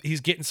 He's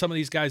getting some of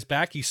these guys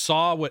back. He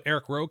saw what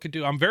Eric Rowe could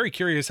do. I'm very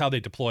curious how they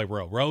deploy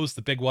Rowe. Rowe's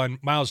the big one.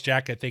 Miles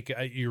Jack, I think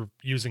you're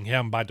using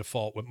him by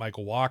default with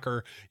Michael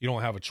Walker. You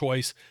don't have a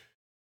choice.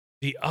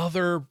 The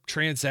other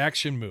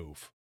transaction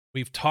move,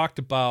 we've talked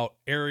about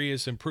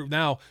areas improved.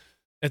 Now,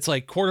 it's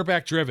like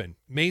quarterback driven.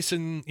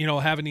 Mason,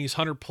 having these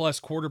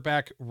 100+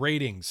 quarterback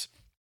ratings,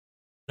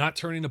 not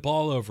turning the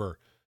ball over,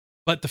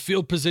 but the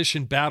field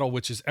position battle,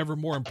 which is ever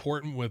more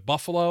important with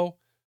Buffalo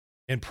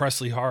and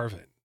Presley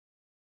Harvin.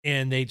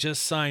 And they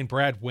just signed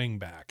Brad Wing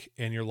back.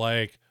 And you're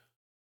like,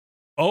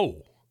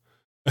 oh.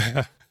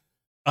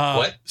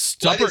 What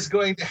is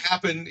going to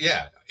happen?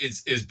 Yeah.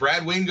 Is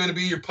Brad Wing going to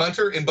be your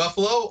punter in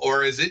Buffalo,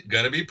 or is it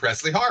going to be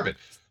Presley Harvin?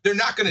 They're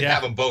not going to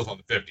have them both on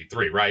the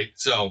 53, right?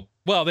 So,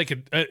 well, they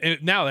could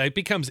now it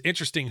becomes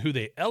interesting who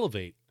they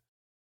elevate,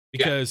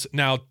 because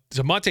now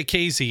DeMonte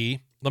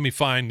Casey, let me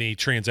find the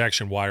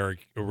transaction wire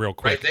real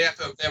quick. Right,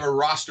 they have a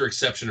roster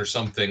exception or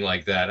something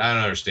like that. I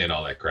don't understand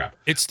all that crap.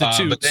 It's the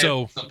two.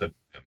 So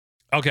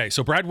okay,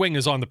 so Brad Wing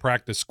is on the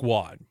practice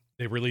squad.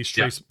 They released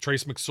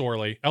Trace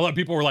McSorley. A lot of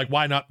people were like,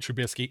 "Why not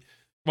Trubisky?"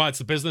 Well, it's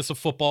the business of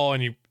football,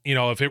 and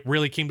if it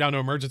really came down to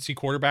emergency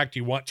quarterback, do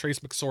you want Trace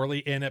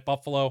McSorley in at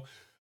Buffalo?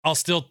 I'll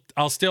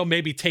still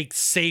maybe take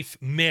safe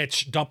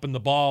Mitch dumping the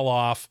ball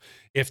off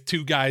if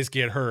 2 guys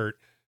get hurt,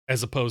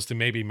 as opposed to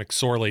maybe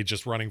McSorley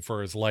just running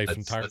for his life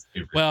entirely.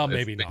 Well,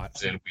 maybe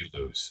not. And we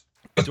lose.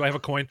 Do I have a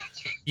coin?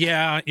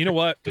 Yeah, you know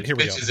what? Here we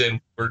go. Mitch is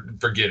in,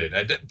 forget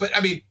it. But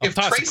I mean, if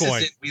Trace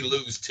is in, we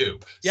lose too.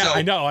 Yeah, so,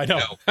 I know.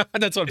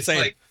 That's what I'm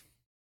saying. Like,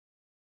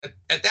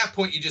 at that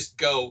point, you just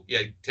go,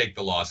 take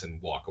the loss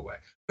and walk away.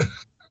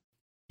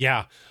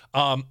 Yeah.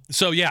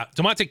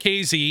 DeMonte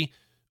Casey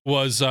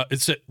was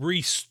it's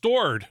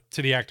restored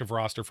to the active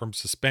roster from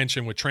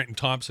suspension, with Trenton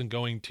Thompson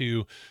going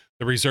to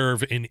the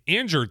reserve and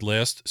injured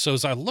list. So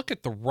as I look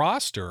at the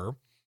roster,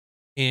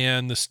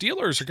 and the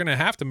Steelers are going to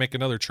have to make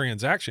another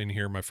transaction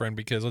here, my friend,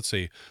 because let's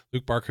see,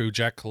 Luke Barku,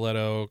 Jack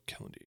Coletto,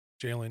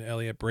 Jalen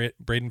Elliott,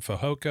 Braden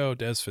Fajoko,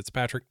 Des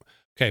Fitzpatrick.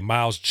 Okay,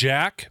 Miles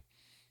Jack.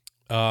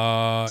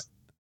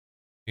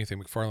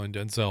 Anthony McFarland,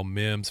 Denzel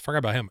Mims. Forgot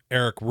about him.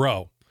 Eric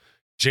Rowe,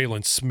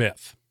 Jalen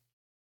Smith.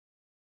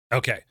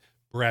 Okay,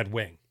 Brad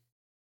Wing.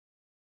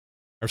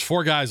 There's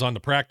 4 guys on the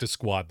practice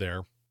squad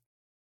there,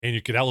 and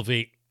you could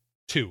elevate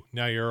 2.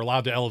 Now you're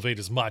allowed to elevate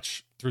as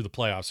much through the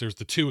playoffs. There's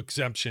the 2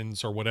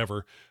 exemptions or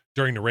whatever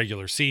during the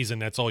regular season.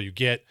 That's all you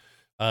get.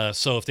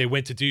 So if they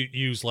went to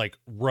use like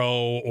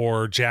Rowe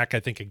or Jack,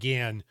 I think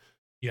again,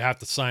 you have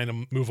to sign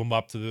them, move them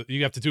up to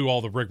you have to do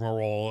all the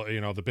rigmarole,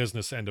 the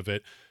business end of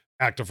it.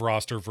 active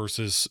roster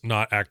versus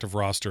not active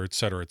roster, et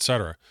cetera, et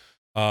cetera.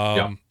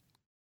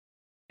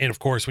 And of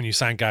course, when you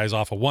sign guys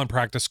off of one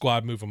practice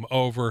squad, move them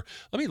over.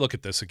 Let me look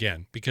at this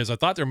again, because I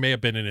thought there may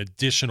have been an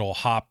additional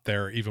hop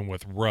there, even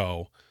with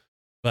Rowe,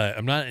 but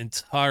I'm not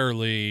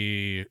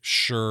entirely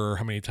sure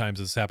how many times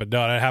this happened.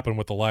 No, that happened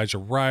with Elijah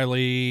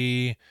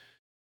Riley.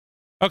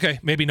 Okay,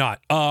 maybe not.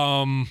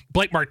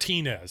 Blake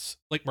Martinez.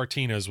 Blake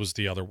Martinez was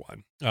the other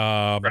one.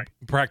 Right.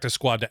 Practice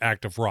squad to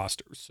active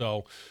roster.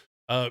 So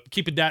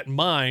keeping that in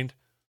mind,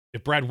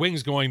 if Brad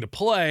Wing's going to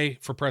play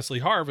for Presley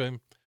Harvin,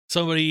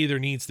 somebody either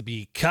needs to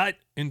be cut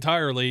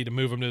entirely to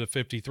move him to the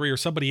 53, or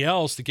somebody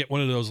else to get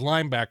one of those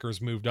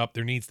linebackers moved up.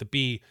 There needs to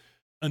be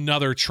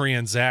another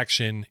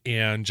transaction,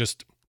 and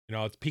just,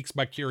 it piques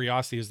my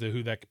curiosity as to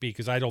who that could be,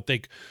 because I don't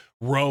think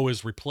Rowe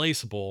is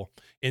replaceable.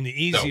 And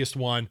the easiest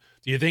one,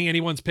 do you think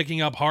anyone's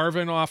picking up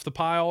Harvin off the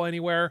pile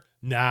anywhere?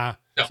 Nah.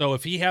 No. So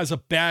if he has a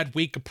bad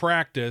week of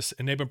practice,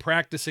 and they've been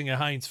practicing at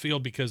Heinz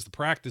Field because the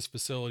practice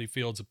facility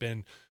fields have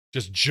been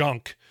just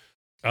junk,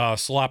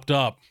 slopped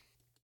up,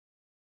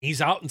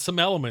 he's out in some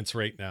elements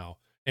right now.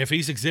 If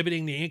he's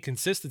exhibiting the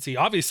inconsistency,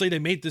 obviously they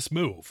made this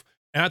move,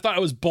 and I thought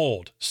it was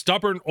bold,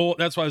 stubborn.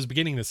 That's what I was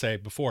beginning to say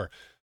before.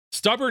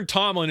 Stubborn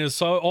Tomlin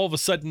is all of a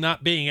sudden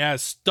not being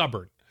as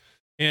stubborn.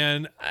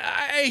 And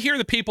I hear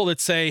the people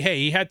that say, hey,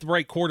 he had the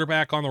right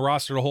quarterback on the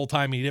roster the whole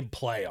time, and he didn't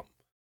play him.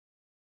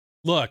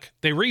 Look,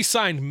 they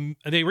re-signed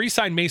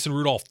Mason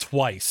Rudolph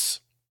twice.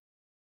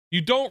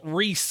 You don't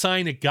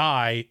re-sign a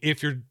guy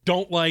if you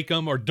don't like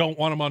him or don't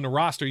want him on the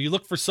roster. You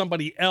look for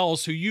somebody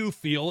else who you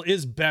feel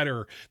is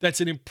better,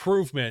 that's an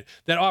improvement,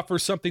 that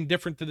offers something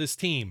different to this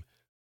team.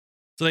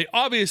 So they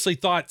obviously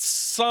thought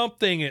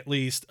something, at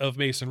least, of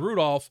Mason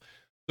Rudolph.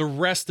 The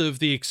rest of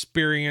the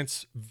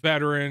experience,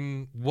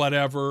 veteran,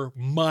 whatever,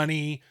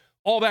 money,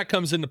 all that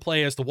comes into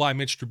play as to why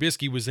Mitch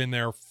Trubisky was in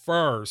there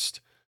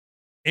first.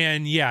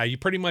 And yeah, you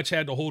pretty much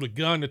had to hold a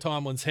gun to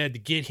Tomlin's head to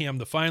get him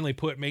to finally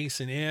put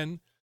Mason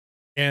in.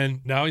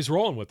 And now he's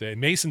rolling with it.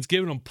 And Mason's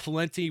giving him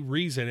plenty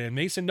reason. And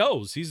Mason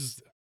knows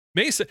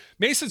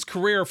Mason's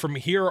career from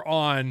here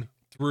on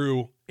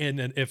through. And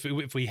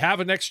if we have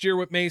a next year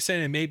with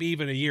Mason, and maybe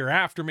even a year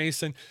after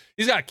Mason,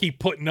 he's got to keep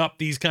putting up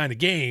these kind of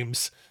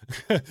games.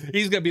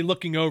 He's going to be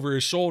looking over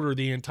his shoulder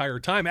the entire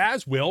time,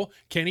 as will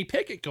Kenny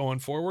Pickett going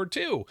forward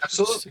too.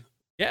 Absolutely.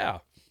 Yeah.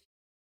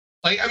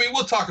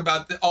 We'll talk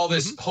about all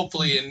this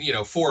hopefully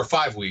in 4 or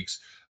 5 weeks.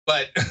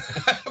 But,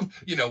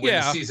 when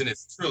the season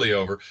is truly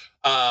over,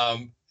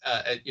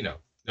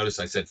 notice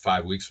I said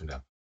 5 weeks from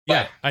now.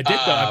 Yeah, I did.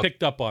 I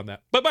picked up on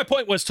that. But my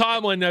point was,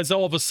 Tomlin, as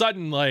all of a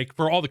sudden, like,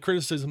 for all the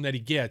criticism that he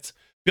gets,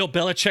 Bill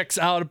Belichick's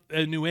out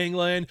in New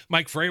England,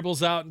 Mike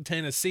Vrabel's out in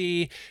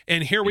Tennessee,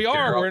 and here we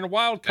are. We're in a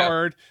wild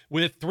card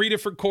with 3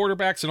 different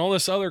quarterbacks and all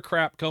this other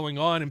crap going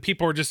on, and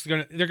people are just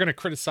they're gonna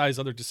criticize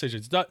other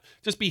decisions.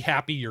 Just be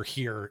happy you're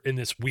here in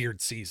this weird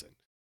season.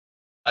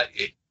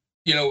 I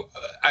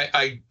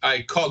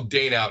called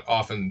Dane out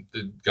often,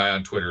 the guy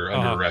on Twitter,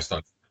 under arrest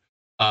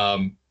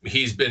on.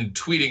 He's been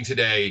tweeting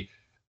today,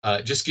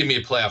 just give me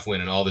a playoff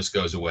win and all this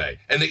goes away.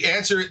 And the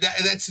answer,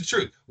 that's the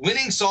truth.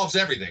 Winning solves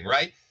everything,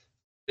 right?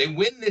 They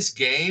win this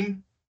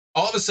game,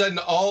 all of a sudden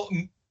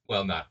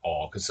not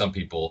all, because some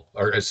people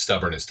are as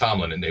stubborn as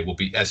Tomlin, and they will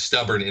be as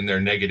stubborn in their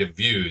negative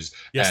views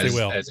as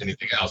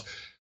anything else.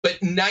 But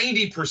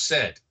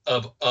 90%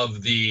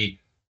 of the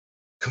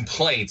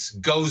complaints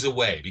goes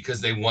away because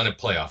they won a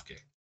playoff game,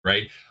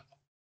 right?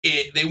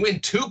 They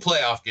win 2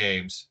 playoff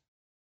games,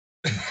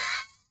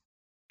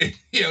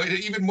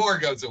 even more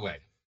goes away.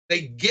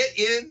 They get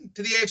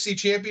into the AFC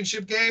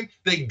Championship game,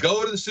 they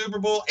go to the Super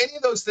Bowl, any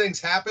of those things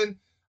happen,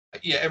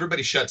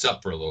 everybody shuts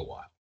up for a little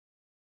while.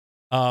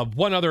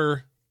 One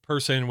other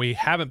person we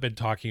haven't been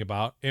talking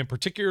about, and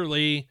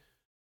particularly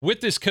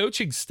with this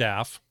coaching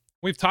staff,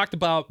 we've talked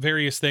about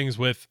various things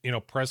with,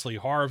 Presley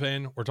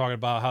Harvin. We're talking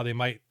about how they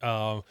might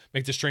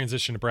make this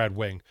transition to Brad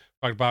Wing.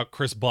 Talked about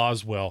Chris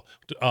Boswell,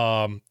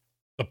 the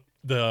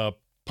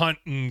punt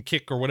and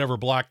kick or whatever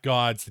block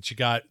gods that you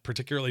got,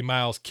 particularly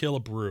Miles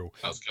Killebrew.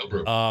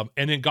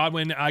 And then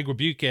Godwin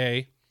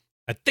Igwebuike.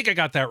 I think I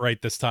got that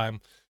right this time.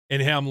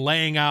 And him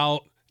laying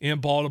out in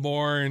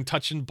Baltimore and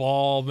touching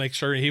ball, make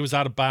sure he was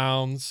out of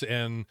bounds.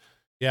 And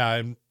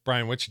and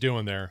Brian, what you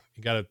doing there?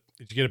 Did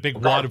you get a big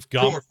wad of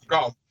gum?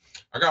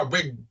 I got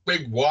a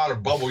big wad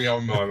of bubble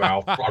gum in my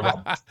mouth.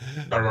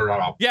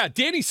 Yeah,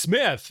 Danny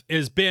Smith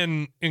has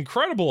been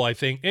incredible, I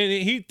think. And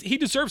he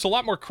deserves a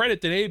lot more credit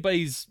than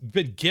anybody's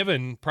been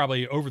given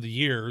probably over the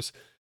years.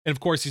 And of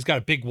course, he's got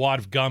a big wad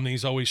of gum that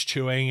he's always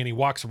chewing, and he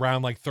walks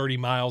around like 30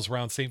 miles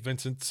around St.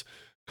 Vincent's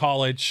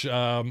College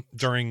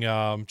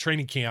during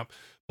training camp.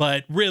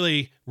 But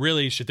really,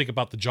 really should think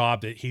about the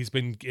job that he's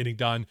been getting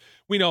done.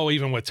 We know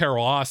even with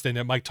Teryl Austin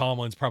that Mike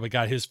Tomlin's probably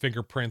got his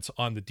fingerprints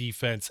on the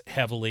defense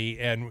heavily.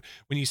 And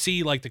when you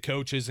see like the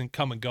coaches and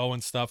come and go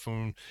and stuff,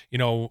 and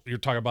you're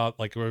talking about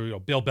like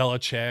Bill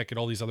Belichick and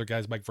all these other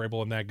guys, Mike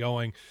Vrabel and that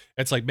going,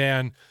 it's like,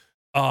 man,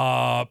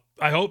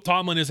 I hope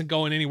Tomlin isn't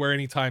going anywhere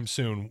anytime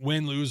soon.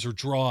 Win, lose, or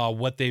draw,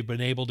 what they've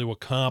been able to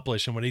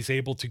accomplish and what he's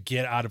able to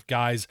get out of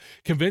guys,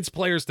 convince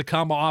players to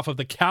come off of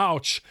the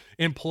couch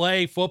and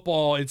play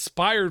football,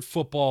 inspired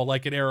football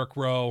like an Eric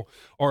Rowe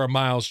or a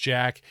Miles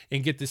Jack,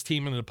 and get this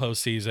team into the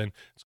postseason.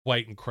 It's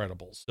quite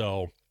incredible.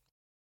 So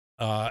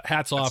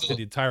hats off to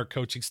the entire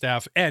coaching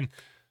staff and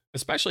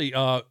especially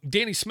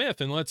Danny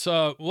Smith. And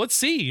let's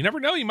see. You never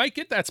know. You might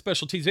get that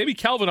special teams. Maybe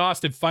Calvin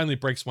Austin finally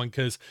breaks one,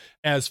 because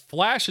as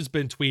Flash has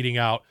been tweeting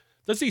out,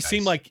 doesn't he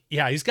seem like,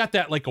 he's got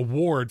that like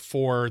award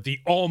for the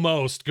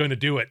almost going to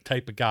do it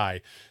type of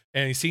guy.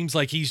 And he seems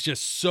like he's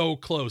just so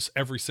close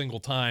every single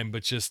time,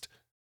 but just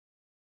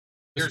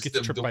gets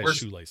tripped by his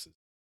shoelaces.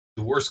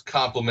 The worst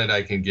compliment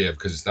I can give,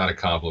 because it's not a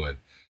compliment.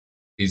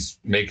 He's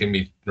making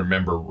me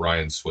remember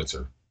Ryan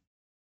Switzer.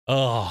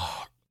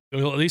 Oh,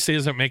 well, at least he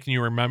isn't making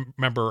you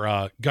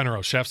remember Gunnar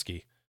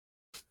Olszewski.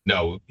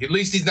 No, at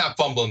least he's not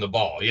fumbling the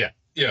ball. Yeah,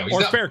 he's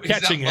or fair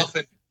catching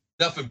it.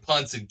 Nothing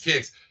punts and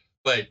kicks,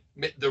 but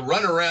the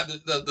run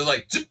around, the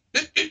like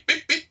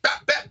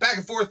back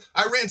and forth.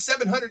 I ran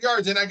 700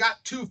 yards and I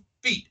got 2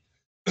 feet.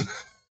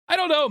 I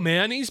don't know,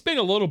 man. He's been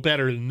a little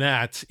better than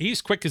that.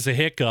 He's quick as a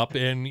hiccup,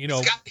 and he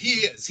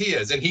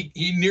is, and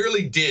he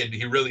nearly did.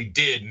 He really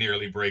did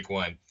nearly break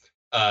one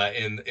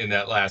in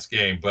that last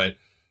game, but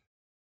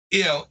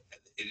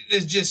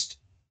it's just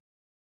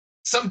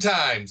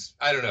sometimes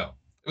I don't know.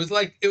 It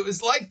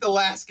was like the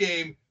last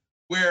game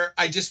where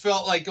I just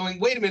felt like going,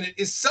 wait a minute,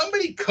 is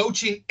somebody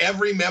coaching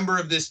every member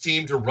of this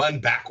team to run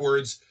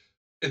backwards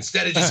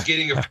instead of just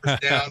getting a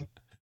first down?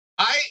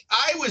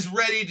 I was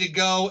ready to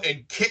go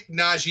and kick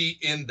Najee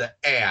in the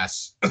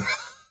ass.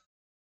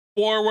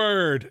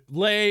 Forward,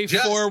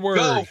 just forward.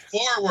 Go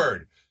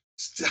forward.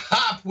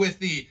 Stop with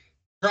the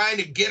trying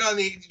to get on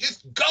the,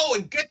 just go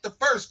and get the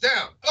first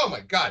down. Oh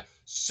my God.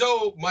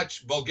 So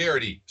much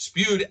vulgarity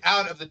spewed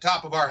out of the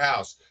top of our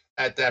house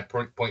at that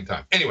point in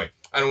time. Anyway,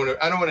 I don't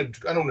want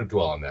to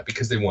dwell on that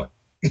because they won.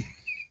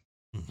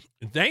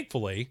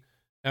 Thankfully,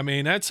 I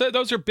mean,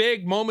 those are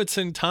big moments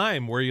in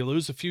time where you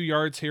lose a few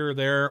yards here or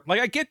there. Like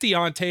I get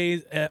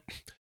Deontay.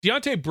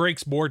 Deontay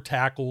breaks more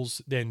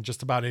tackles than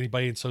just about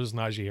anybody, and so does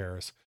Najee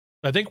Harris.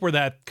 I think where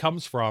that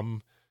comes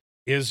from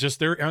is just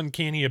their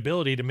uncanny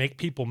ability to make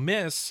people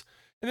miss,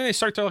 and then they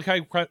start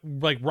to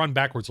like run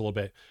backwards a little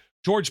bit.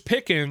 George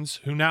Pickens,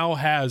 who now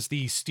has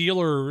the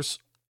Steelers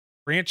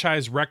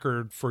franchise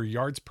record for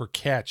yards per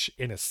catch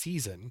in a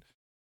season,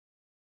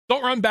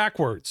 don't run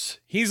backwards.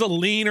 He's a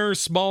leaner,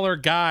 smaller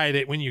guy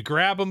that when you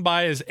grab him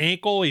by his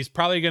ankle, he's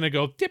probably going to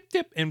go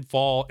dip, and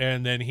fall,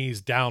 and then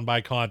he's down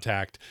by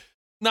contact.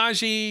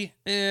 Najee,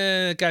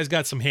 guy's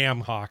got some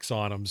ham hocks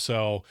on him,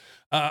 so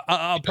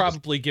I'll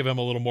probably give him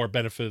a little more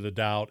benefit of the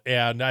doubt.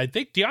 And I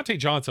think Deontay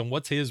Johnson,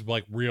 what's his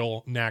like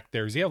real knack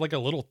there? Does he have like a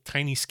little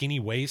tiny skinny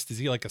waist? Is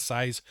he like a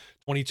size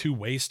 22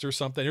 waist or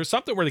something? There's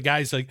something where the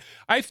guy's like,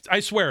 I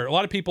swear, a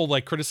lot of people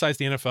like criticize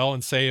the NFL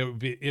and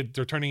say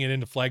they're turning it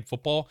into flag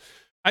football.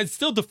 I'd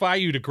still defy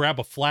you to grab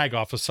a flag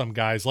off of some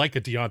guys like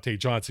a Deontay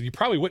Johnson. You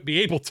probably wouldn't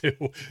be able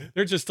to.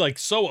 They're just like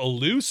so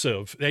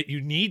elusive that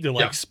you need to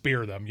like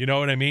spear them. You know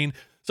what I mean?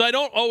 So I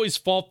don't always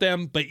fault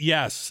them, but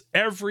yes,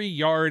 every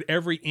yard,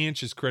 every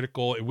inch is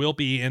critical. It will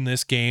be in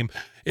this game.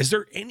 Is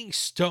there any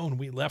stone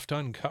we left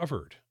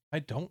uncovered? I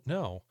don't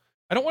know.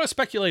 I don't want to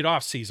speculate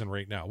off season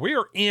right now. We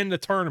are in the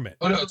tournament.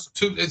 Oh no,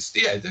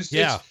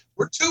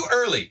 we're too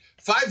early.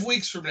 5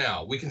 weeks from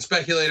now, we can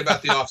speculate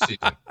about the off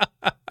season.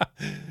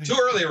 Too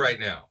early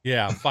right now.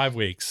 Yeah, 5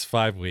 weeks.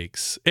 5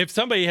 weeks. If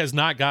somebody has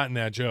not gotten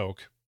that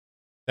joke,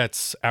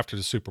 that's after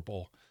the Super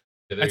Bowl.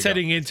 That's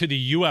heading into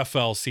the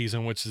UFL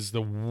season, which is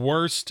the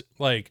worst.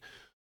 Like,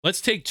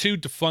 let's take 2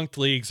 defunct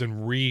leagues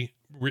and reborn,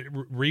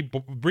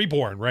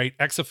 right?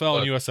 XFL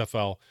and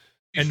USFL.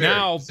 And fair,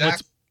 now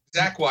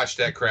Zach watched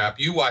that crap.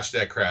 You watched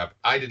that crap.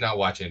 I did not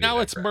watch any of that. Now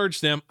let's merge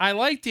them. I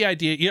like the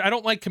idea. I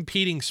don't like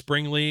competing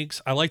spring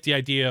leagues. I like the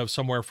idea of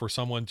somewhere for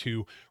someone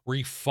to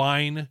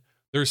refine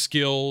their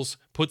skills,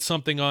 put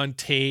something on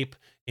tape,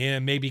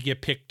 and maybe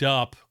get picked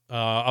up.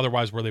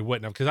 Otherwise, where they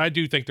wouldn't have, because I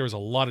do think there's a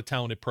lot of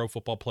talented pro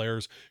football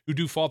players who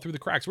do fall through the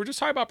cracks. We're just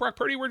talking about Brock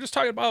Purdy. We're just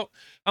talking about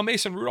how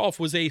Mason Rudolph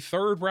was a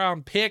 3rd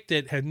round pick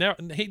that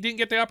he didn't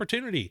get the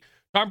opportunity.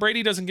 Tom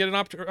Brady doesn't get an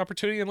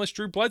opportunity unless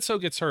Drew Bledsoe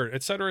gets hurt,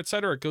 et cetera, et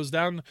cetera. It goes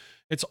down.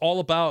 It's all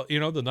about,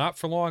 the not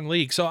for long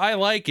league. So I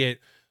like it.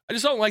 I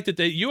just don't like that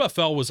the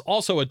UFL was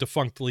also a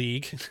defunct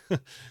league.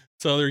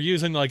 So they're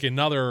using like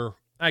another,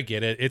 I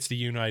get it. It's the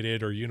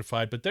United or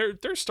Unified, but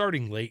they're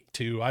starting late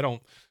too. I'm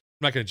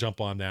not going to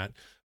jump on that.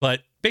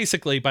 But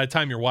basically, by the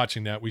time you're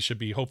watching that, we should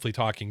be hopefully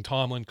talking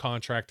Tomlin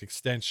contract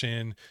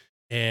extension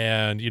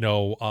and,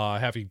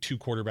 having 2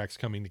 quarterbacks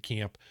coming to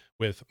camp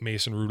with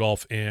Mason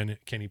Rudolph and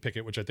Kenny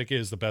Pickett, which I think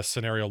is the best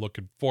scenario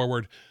looking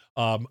forward.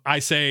 I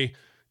say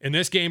in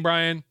this game,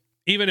 Brian,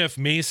 even if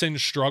Mason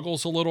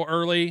struggles a little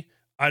early,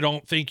 I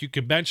don't think you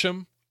can bench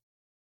him.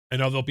 I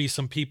know there'll be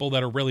some people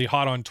that are really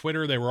hot on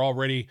Twitter. They were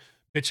already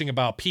bitching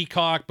about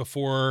Peacock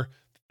before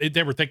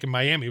they were thinking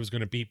Miami was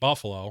going to beat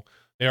Buffalo.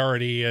 They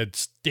already had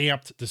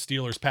stamped the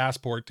Steelers'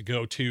 passport to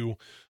go to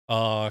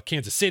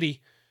Kansas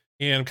City.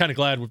 And I'm kind of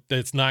glad that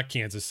it's not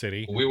Kansas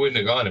City. We wouldn't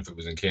have gone if it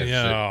was in Kansas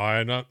City. Yeah,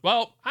 I know.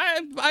 Well,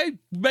 I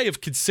may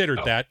have considered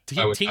that.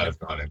 I would not have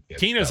gone in Kansas.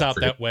 Tina's out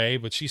that way,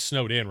 but she's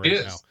snowed in right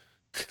now.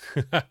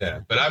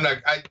 Yeah, but I'm not.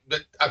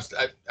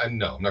 I'm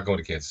not going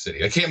to Kansas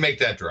City. I can't make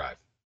that drive.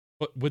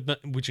 But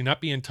would you not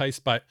be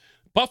enticed by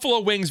buffalo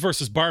wings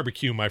versus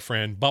barbecue, my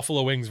friend?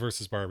 Buffalo wings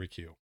versus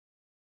barbecue.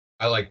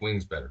 I like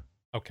wings better.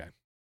 Okay.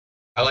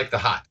 I like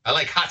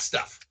hot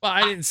stuff. Well,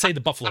 I didn't say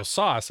the buffalo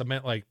sauce. I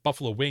meant like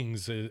buffalo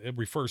wings. It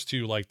refers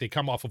to like they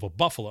come off of a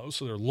buffalo,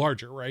 so they're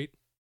larger, right?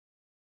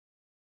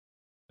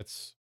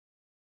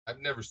 I've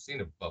never seen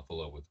a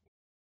buffalo with.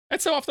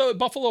 That's off the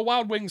Buffalo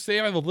Wild Wings. They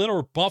have a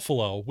little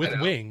buffalo with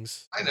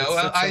wings. I know.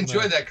 I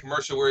enjoy that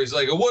commercial where he's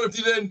like, "What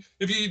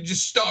if you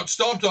just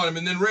stomped on him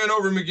and then ran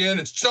over him again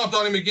and stomped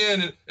on him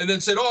again and then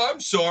said, 'Oh,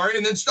 I'm sorry,'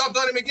 and then stomped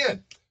on him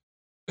again."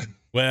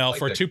 Well,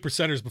 for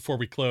 2%ers before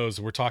we close,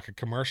 we're talking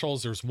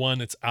commercials. There's one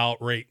that's out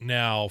right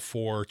now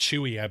for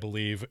Chewy, I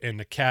believe, and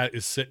the cat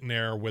is sitting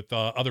there with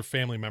other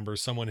family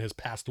members. Someone has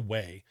passed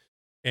away,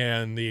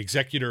 and the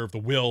executor of the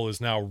will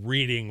is now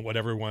reading what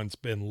everyone's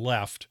been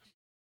left.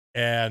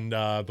 And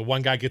the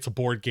one guy gets a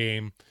board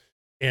game,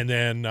 and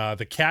then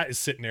the cat is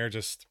sitting there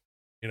just,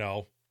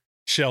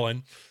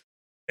 chilling.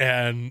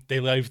 And they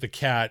leave the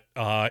cat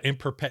in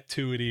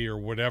perpetuity or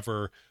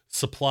whatever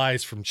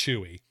supplies from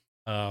Chewy.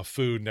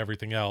 Food and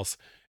everything else,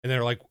 and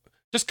they're like,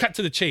 just cut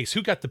to the chase.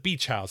 Who got the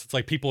beach house? It's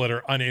like people that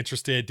are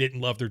uninterested,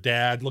 didn't love their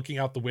dad, looking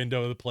out the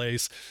window of the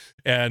place,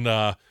 and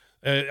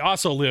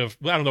also live.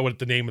 I don't know what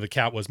the name of the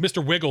cat was.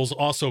 Mr. Wiggles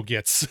also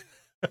gets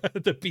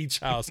the beach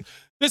house.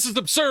 This is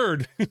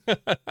absurd.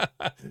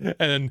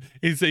 And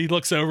he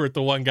looks over at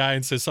the one guy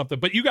and says something.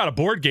 But you got a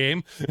board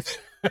game.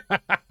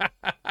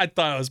 I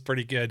thought it was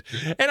pretty good,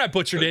 and I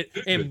butchered it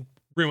and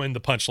ruined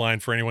the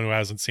punchline for anyone who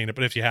hasn't seen it.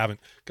 But if you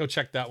haven't, go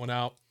check that one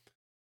out.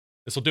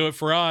 This will do it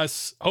for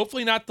us.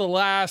 Hopefully not the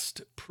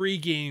last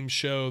pregame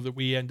show that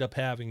we end up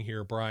having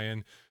here,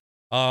 Brian.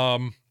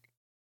 One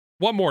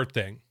more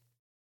thing.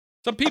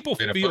 Some people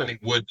feel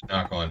wood to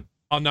knock on.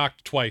 I'll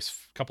knock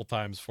twice, a couple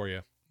times for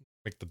you.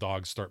 Make the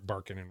dogs start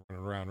barking and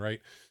running around,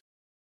 right?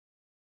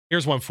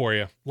 Here's one for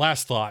you.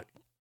 Last thought.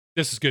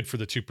 This is good for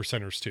the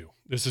 2%ers too.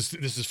 This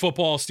is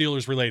football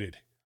Steelers related.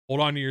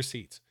 Hold on to your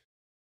seats.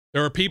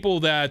 There are people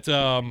that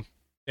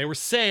they were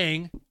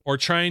saying or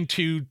trying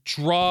to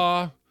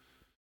draw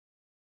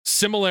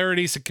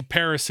similarities and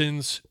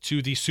comparisons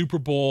to the Super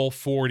Bowl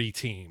 40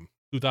 team,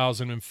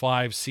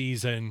 2005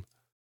 season,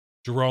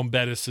 Jerome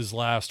Bettis'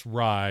 last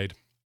ride.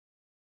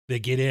 They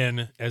get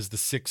in as the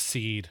 6th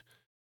seed,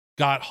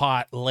 got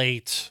hot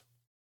late.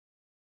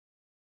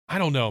 I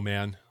don't know,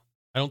 man.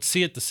 I don't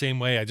see it the same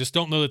way. I just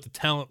don't know that the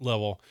talent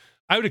level.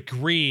 I would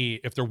agree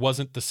if there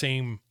wasn't the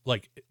same,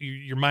 like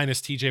you're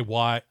minus TJ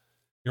Watt,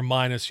 you're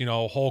minus,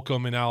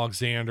 Holcomb and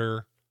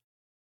Alexander.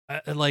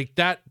 Like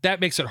that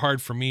makes it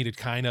hard for me to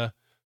kind of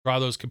draw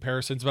those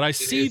comparisons, but I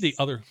see the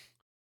other,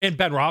 and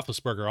Ben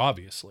Roethlisberger,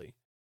 obviously.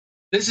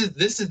 This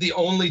is the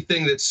only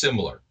thing that's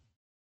similar.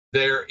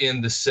 They're in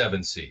the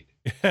 7 seed,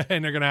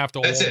 and they're gonna have to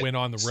all win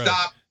on the road.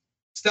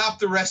 Stop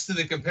the rest of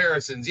the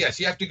comparisons. Yes,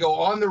 you have to go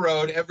on the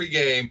road every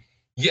game.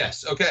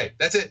 Yes, okay,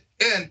 that's it.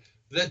 And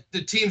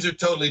the teams are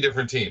totally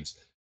different teams.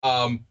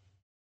 And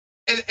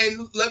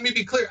let me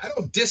be clear, I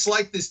don't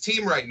dislike this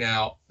team right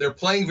now. They're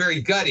playing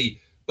very gutty.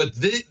 But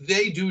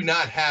they do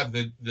not have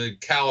the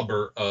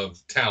caliber of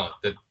talent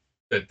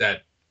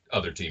that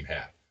other team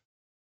had.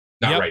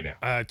 Not right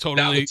now. Totally.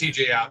 Not with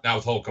TJ out, not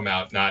with Holcomb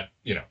out,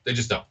 they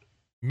just don't.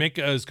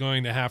 Mika is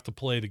going to have to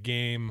play the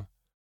game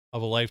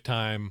of a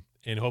lifetime,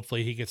 and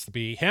hopefully he gets to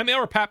be him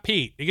or Pat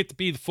Pete. They get to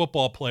be the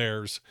football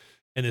players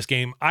in this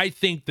game. I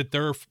think that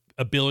their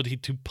ability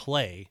to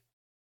play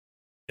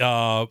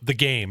the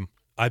game,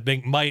 I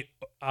think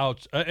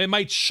it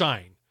might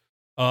shine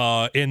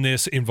in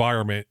this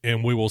environment,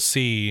 and we will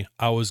see.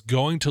 I was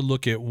going to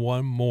look at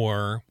one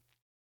more.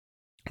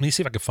 Let me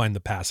see if I can find the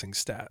passing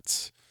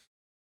stats.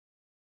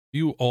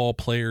 You all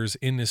players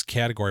in this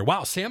category.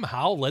 Wow, Sam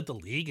Howell led the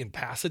league in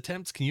pass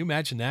attempts. Can you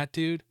imagine that,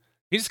 dude?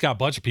 He just got a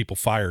bunch of people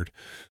fired.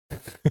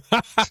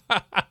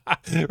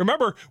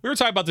 Remember, we were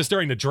talking about this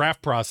during the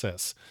draft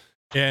process,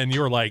 and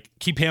you were like,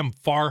 keep him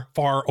far,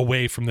 far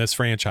away from this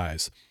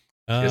franchise.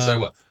 Yes, I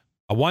will.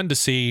 I wanted to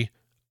see,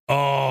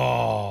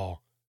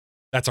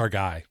 that's our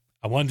guy.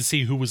 I wanted to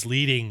see who was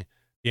leading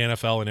the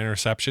NFL in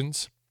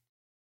interceptions.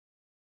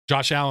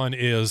 Josh Allen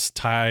is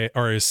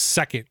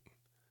second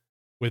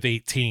with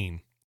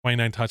 18,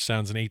 29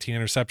 touchdowns and 18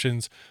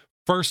 interceptions.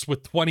 First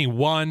with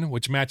 21,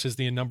 which matches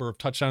the number of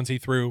touchdowns he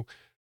threw,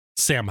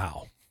 Sam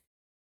Howell.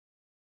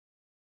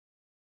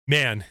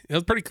 Man, it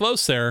was pretty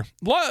close there.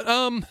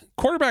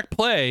 Quarterback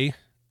play,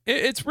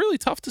 it's really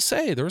tough to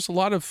say. There was a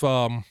lot of,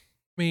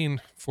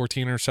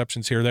 14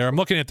 interceptions here or there. I'm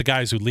looking at the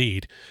guys who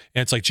lead,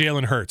 and it's like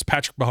Jalen Hurts,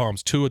 Patrick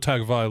Mahomes, Tua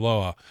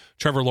Tagovailoa,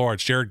 Trevor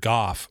Lawrence, Jared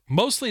Goff.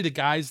 Mostly the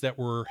guys that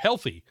were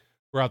healthy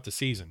throughout the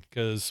season,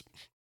 because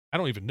I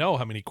don't even know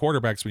how many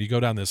quarterbacks, when you go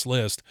down this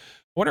list,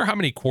 I wonder how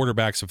many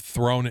quarterbacks have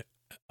thrown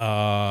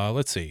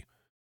Let's see.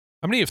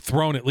 How many have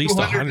thrown at least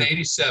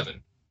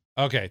 287?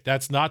 Okay,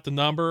 that's not the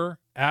number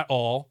at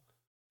all.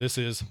 This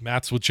is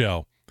Matt's with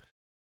Joe.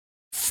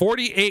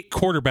 48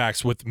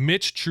 quarterbacks, with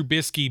Mitch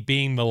Trubisky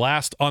being the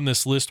last on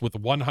this list with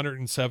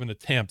 107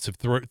 attempts, have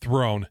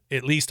thrown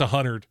at least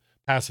 100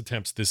 pass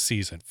attempts this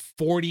season.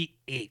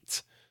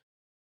 48.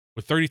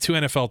 With 32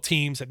 NFL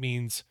teams, that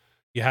means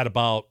you had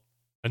about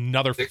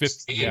another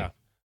 50. Yeah.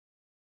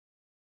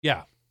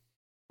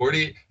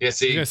 40. Yeah,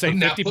 see, now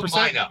 50%? Put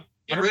mine up.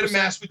 Get 100%? Rid of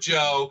Mass with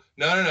Joe.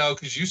 No,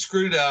 because you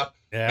screwed it up.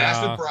 Yeah.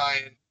 Mass with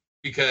Brian,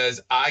 because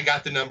I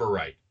got the number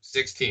right.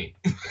 16.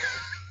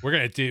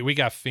 We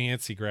got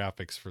fancy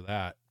graphics for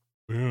that.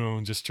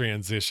 Boom, just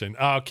transition.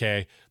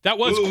 Okay. That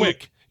was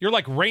quick. You're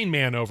like Rain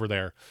Man over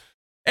there.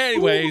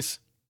 Anyways,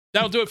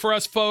 that'll do it for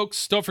us,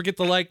 folks. Don't forget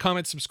to like,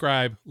 comment,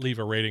 subscribe, leave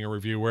a rating or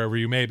review wherever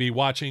you may be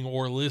watching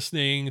or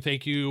listening.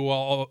 Thank you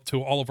all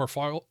to all of our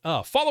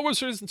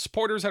followers and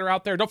supporters that are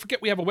out there. Don't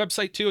forget we have a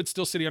website too. It's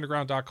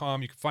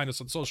stillcityunderground.com. You can find us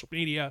on social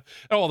media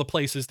and all the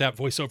places that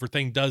voiceover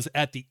thing does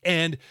at the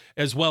end,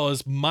 as well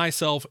as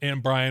myself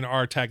and Brian.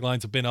 Our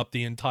taglines have been up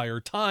the entire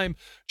time.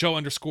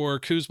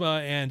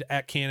 Joe_Kuzma and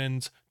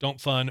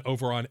 @Cannons.Fun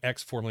over on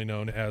X, formerly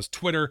known as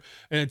Twitter.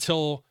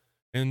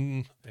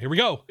 And here we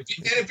go.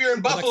 If you're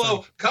in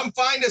Buffalo, come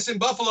find us in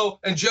Buffalo,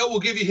 and Joe will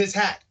give you his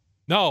hat.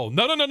 No. And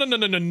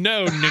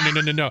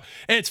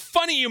it's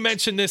funny you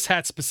mentioned this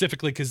hat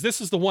specifically, because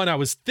this is the one I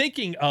was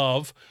thinking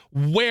of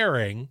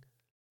wearing,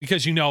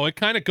 because, it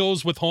kind of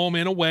goes with home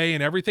in a way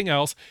and everything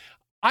else.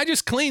 I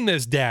just cleaned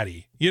this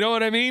daddy. You know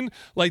what I mean?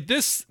 Like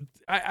this,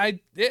 I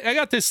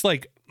got this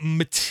like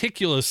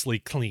meticulously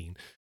clean.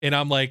 And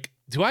I'm like,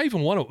 do I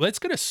even want to? It's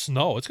going to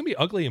snow. It's going to be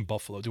ugly in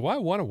Buffalo. Do I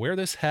want to wear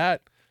this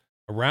hat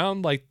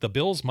around like the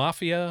Bills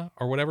Mafia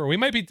or whatever? We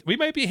might be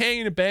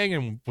hanging and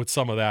banging with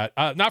some of that.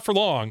 Not for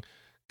long,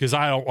 because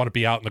I don't want to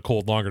be out in the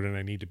cold longer than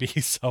I need to be.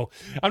 So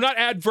I'm not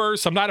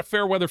adverse. I'm not a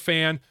fair weather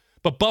fan,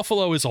 but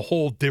Buffalo is a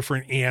whole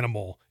different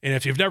animal. And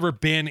if you've never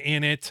been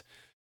in it,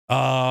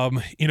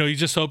 you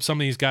just hope some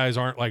of these guys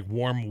aren't like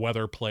warm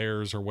weather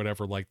players or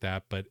whatever like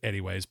that. But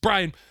anyways,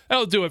 Brian,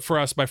 that'll do it for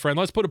us, my friend.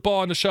 Let's put a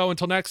ball on the show.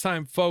 Until next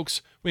time,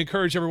 folks, we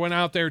encourage everyone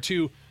out there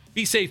to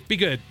be safe, be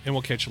good, and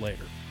we'll catch you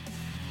later.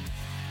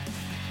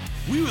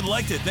 We would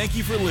like to thank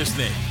you for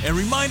listening and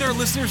remind our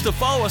listeners to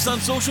follow us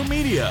on social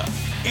media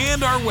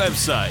and our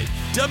website,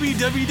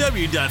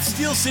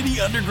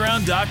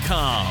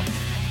 www.steelcityunderground.com.